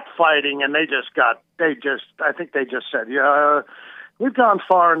they kept fighting, and I think they just said, yeah, we've gone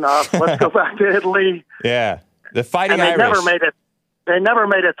far enough. Let's go back to Italy. Yeah, the fighting and they Irish. They never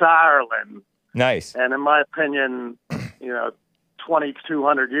made it to Ireland. Nice. And in my opinion,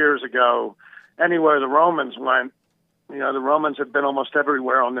 2,200 years ago, anywhere the Romans went, the Romans had been almost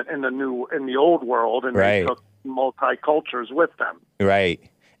everywhere in the old world, and they took multicultures with them. Right.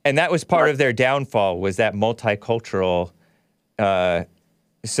 And that was part of their downfall, was that multicultural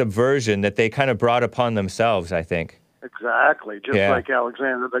subversion that they kind of brought upon themselves, I think. Exactly. Just like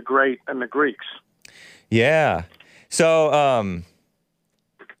Alexander the Great and the Greeks. Yeah. So,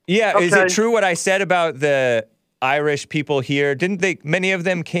 is it true what I said about the Irish people here? Many of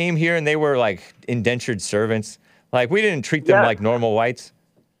them came here and they were like indentured servants? Like, we didn't treat them like normal whites?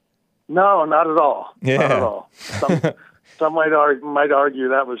 No, not at all. Yeah. Not at all. Some might argue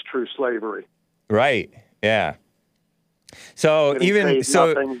that was true slavery. Right. Yeah. So Getting even paid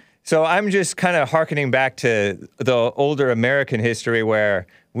so, nothing. so I'm just kind of hearkening back to the older American history where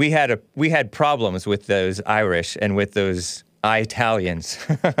we had problems with those Irish and with those Italians.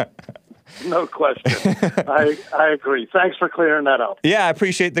 No question. I agree. Thanks for clearing that up. Yeah, I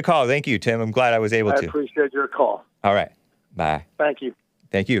appreciate the call. Thank you, Tim. I'm glad I was able I to. appreciate your call. All right. Bye. Thank you.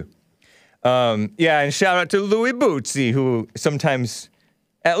 Thank you. Yeah, and shout out to Louis Bootsy, who sometimes,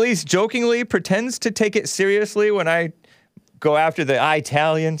 at least jokingly, pretends to take it seriously when I go after the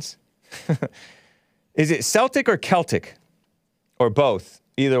Italians. Is it Celtic or Celtic? Or both?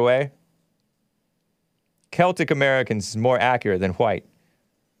 Either way. Celtic Americans is more accurate than white.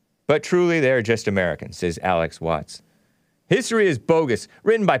 But truly, they're just Americans, says Alex Watts. History is bogus,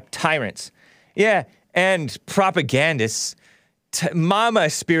 written by tyrants. Yeah, and propagandists. Mama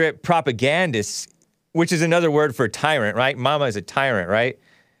spirit propagandists, which is another word for tyrant, right? Mama is a tyrant, right?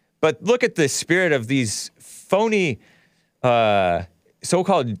 But look at the spirit of these phony,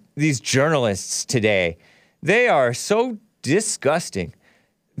 so-called, these journalists today. They are so disgusting.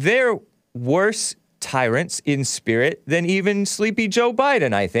 They're worse tyrants in spirit than even Sleepy Joe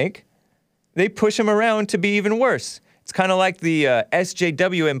Biden, I think. They push him around to be even worse. It's kind of like the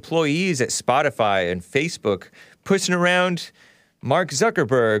SJW employees at Spotify and Facebook pushing around Mark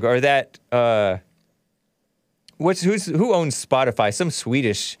Zuckerberg, or that, who owns Spotify? Some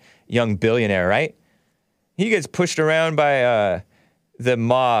Swedish young billionaire, right? He gets pushed around by the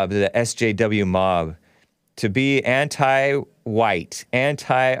mob, the SJW mob, to be anti-white,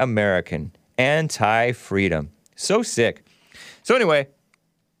 anti-American, anti-freedom. So sick. So anyway,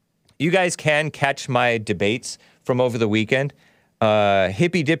 you guys can catch my debates from over the weekend.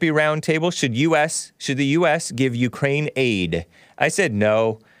 Hippy dippy round table. Should the U.S. give Ukraine aid? I said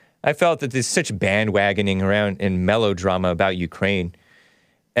no. I felt that there's such bandwagoning around in melodrama about Ukraine.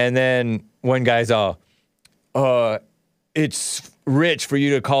 And then one guy's all, it's rich for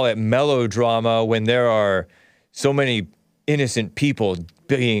you to call it melodrama when there are so many innocent people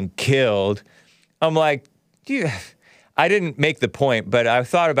being killed. I'm like, I didn't make the point, but I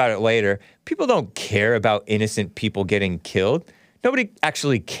thought about it later. People don't care about innocent people getting killed. Nobody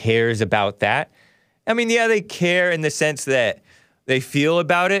actually cares about that. I mean, yeah, they care in the sense that they feel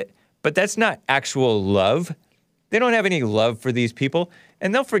about it, but that's not actual love. They don't have any love for these people,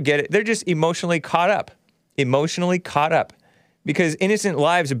 and they'll forget it. They're just emotionally caught up. Emotionally caught up. Because innocent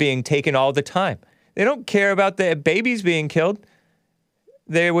lives are being taken all the time. They don't care about the babies being killed.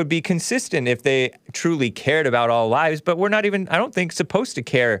 They would be consistent if they truly cared about all lives, but we're not even, I don't think, supposed to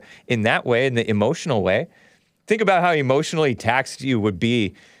care in that way, in the emotional way. Think about how emotionally taxed you would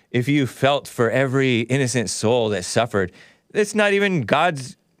be if you felt for every innocent soul that suffered. It's not even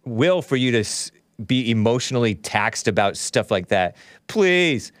God's will for you to be emotionally taxed about stuff like that.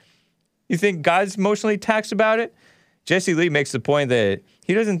 Please. You think God's emotionally taxed about it? Jesse Lee makes the point that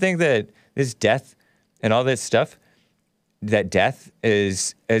he doesn't think that this death and all this stuff, that death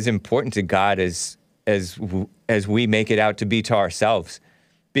is as important to God as we make it out to be to ourselves,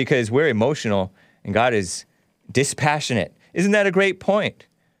 because we're emotional and God is dispassionate. Isn't that a great point?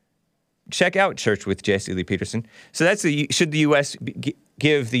 Check out Church with Jesse Lee Peterson. So that's should the U.S.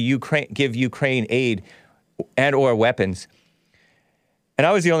 give Ukraine aid and or weapons? And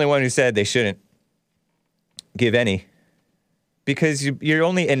I was the only one who said they shouldn't give any, because you're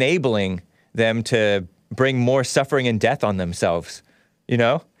only enabling them to bring more suffering and death on themselves, you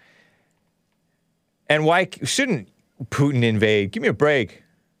know? And why shouldn't Putin invade? Give me a break.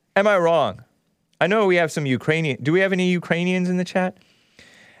 Am I wrong? I know we have some Ukrainian. Do we have any Ukrainians in the chat?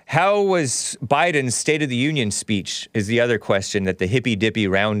 How was Biden's State of the Union speech is the other question at the hippy-dippy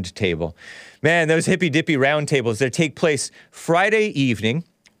round table. Man, those hippy-dippy round tables that take place Friday evening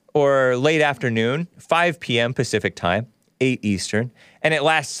or late afternoon, 5 p.m. Pacific time, 8 Eastern, and it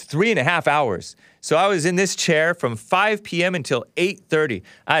lasts 3.5 hours. So I was in this chair from 5 p.m. until 8:30.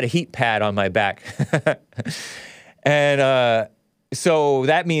 I had a heat pad on my back. And so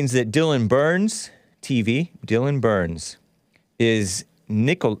that means that Dylan Burns, Dylan Burns, is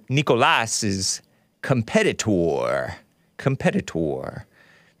Nicolas's competitor.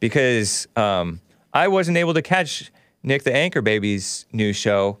 Because I wasn't able to catch Nick the Anchor Baby's new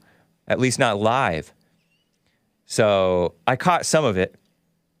show, at least not live. So I caught some of it.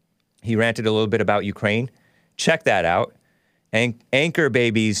 He ranted a little bit about Ukraine. Check that out. Anchor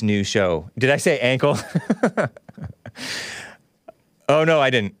Baby's new show. Did I say ankle? Oh, no, I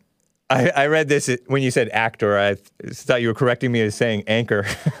didn't. I read this when you said actor. I thought you were correcting me as saying anchor.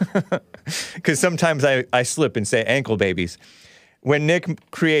 Because sometimes I slip and say ankle babies. When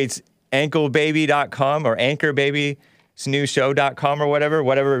Nick creates anklebaby.com or anchorbabysnewshow.com or whatever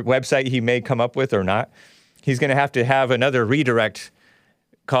website he may come up with or not. He's going to have another redirect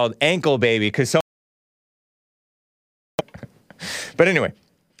called Ankle Baby because But anyway,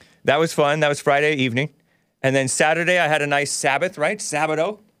 that was fun. That was Friday evening. And then Saturday I had a nice Sabbath, right?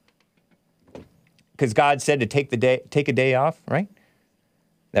 Sabbato. Because God said to take a day off, right?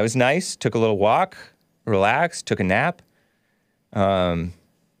 That was nice. Took a little walk, relaxed, took a nap. And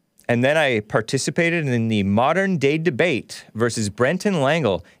then I participated in the modern day debate versus Brenton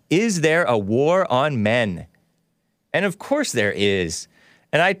Langle. Is there a war on men? And of course there is.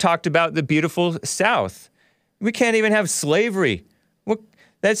 And I talked about the beautiful South. We can't even have slavery.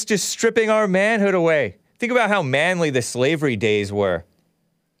 That's just stripping our manhood away. Think about how manly the slavery days were.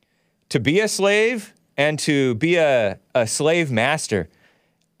 To be a slave and to be a slave master.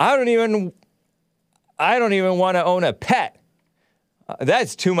 I don't even want to own a pet.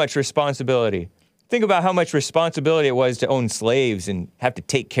 That's too much responsibility. Think about how much responsibility it was to own slaves and have to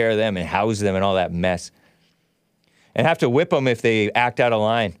take care of them and house them and all that mess. And have to whip them if they act out of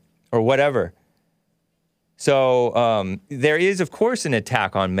line or whatever. So there is, of course, an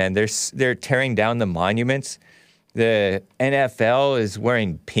attack on men. They're tearing down the monuments. The NFL is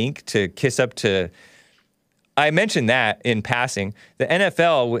wearing pink to kiss up to... I mentioned that in passing. The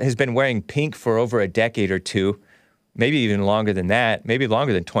NFL has been wearing pink for over a decade or two, maybe even longer than that, maybe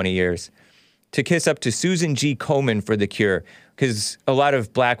longer than 20 years, to kiss up to Susan G. Komen for the cure. Because a lot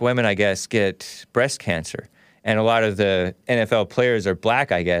of black women, I guess, get breast cancer. And a lot of the NFL players are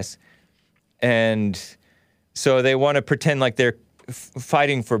black, I guess. And so they want to pretend like they're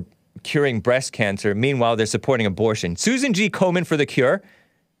fighting for curing breast cancer. Meanwhile, they're supporting abortion. Susan G. Komen for the cure,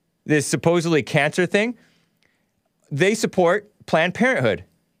 this supposedly cancer thing, they support Planned Parenthood.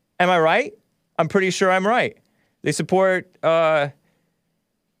 Am I right? I'm pretty sure I'm right. They support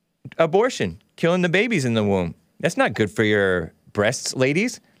abortion, killing the babies in the womb. That's not good for your breasts,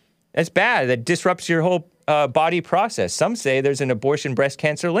 ladies. That's bad. That disrupts your whole body process. Some say there's an abortion breast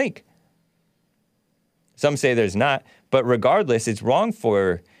cancer link. Some say there's not. But regardless, it's wrong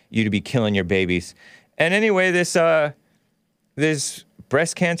for you to be killing your babies. And anyway, this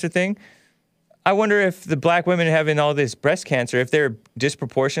breast cancer thing, I wonder if the black women having all this breast cancer, if they're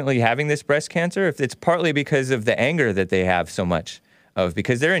disproportionately having this breast cancer, if it's partly because of the anger that they have so much of,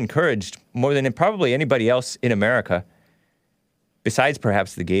 because they're encouraged more than probably anybody else in America, besides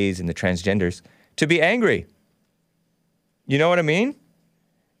perhaps the gays and the transgenders, to be angry. You know what I mean?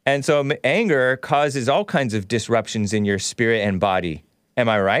 And so anger causes all kinds of disruptions in your spirit and body. Am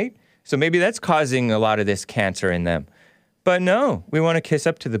I right? So maybe that's causing a lot of this cancer in them. But no, we want to kiss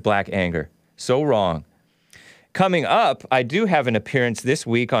up to the black anger. So wrong. Coming up, I do have an appearance this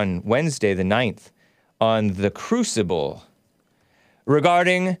week on Wednesday the 9th on The Crucible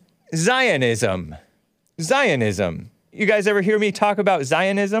regarding Zionism. Zionism. You guys ever hear me talk about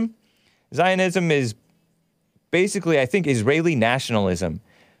Zionism? Zionism is basically, I think, Israeli nationalism.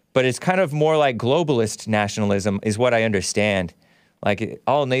 But it's kind of more like globalist nationalism is what I understand. Like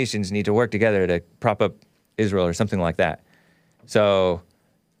all nations need to work together to prop up Israel or something like that. So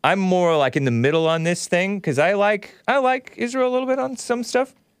I'm more like in the middle on this thing because I like Israel a little bit on some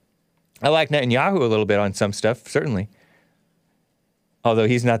stuff. I like Netanyahu a little bit on some stuff, certainly. Although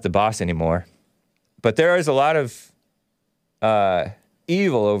he's not the boss anymore. But there is a lot of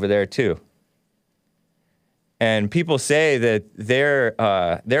evil over there too. And people say that their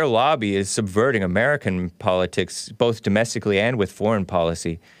lobby is subverting American politics, both domestically and with foreign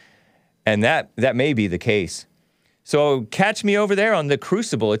policy. And that may be the case. So catch me over there on The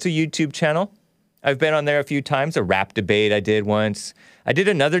Crucible. It's a YouTube channel. I've been on there a few times. A rap debate I did once. I did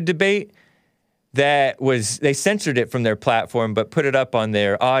another debate that was, they censored it from their platform, but put it up on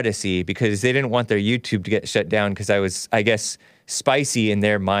their Odyssey because they didn't want their YouTube to get shut down because I was, I guess, spicy in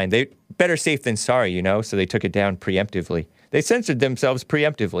their mind. They better safe than sorry, you know, so they took it down preemptively. They censored themselves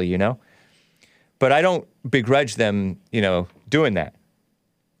preemptively, you know. But I don't begrudge them, you know, doing that.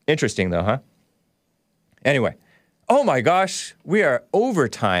 Interesting though, huh? Anyway. Oh my gosh, we are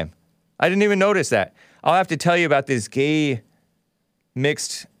overtime. I didn't even notice that. I'll have to tell you about this gay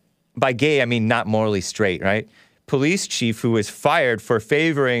mixed, by gay I mean not morally straight, right? Police chief who was fired for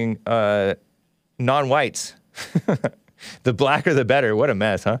favoring non-whites. The blacker the better. What a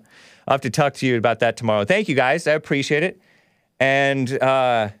mess, huh? I'll have to talk to you about that tomorrow. Thank you guys, I appreciate it. And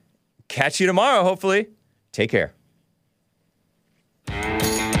catch you tomorrow, hopefully. Take care.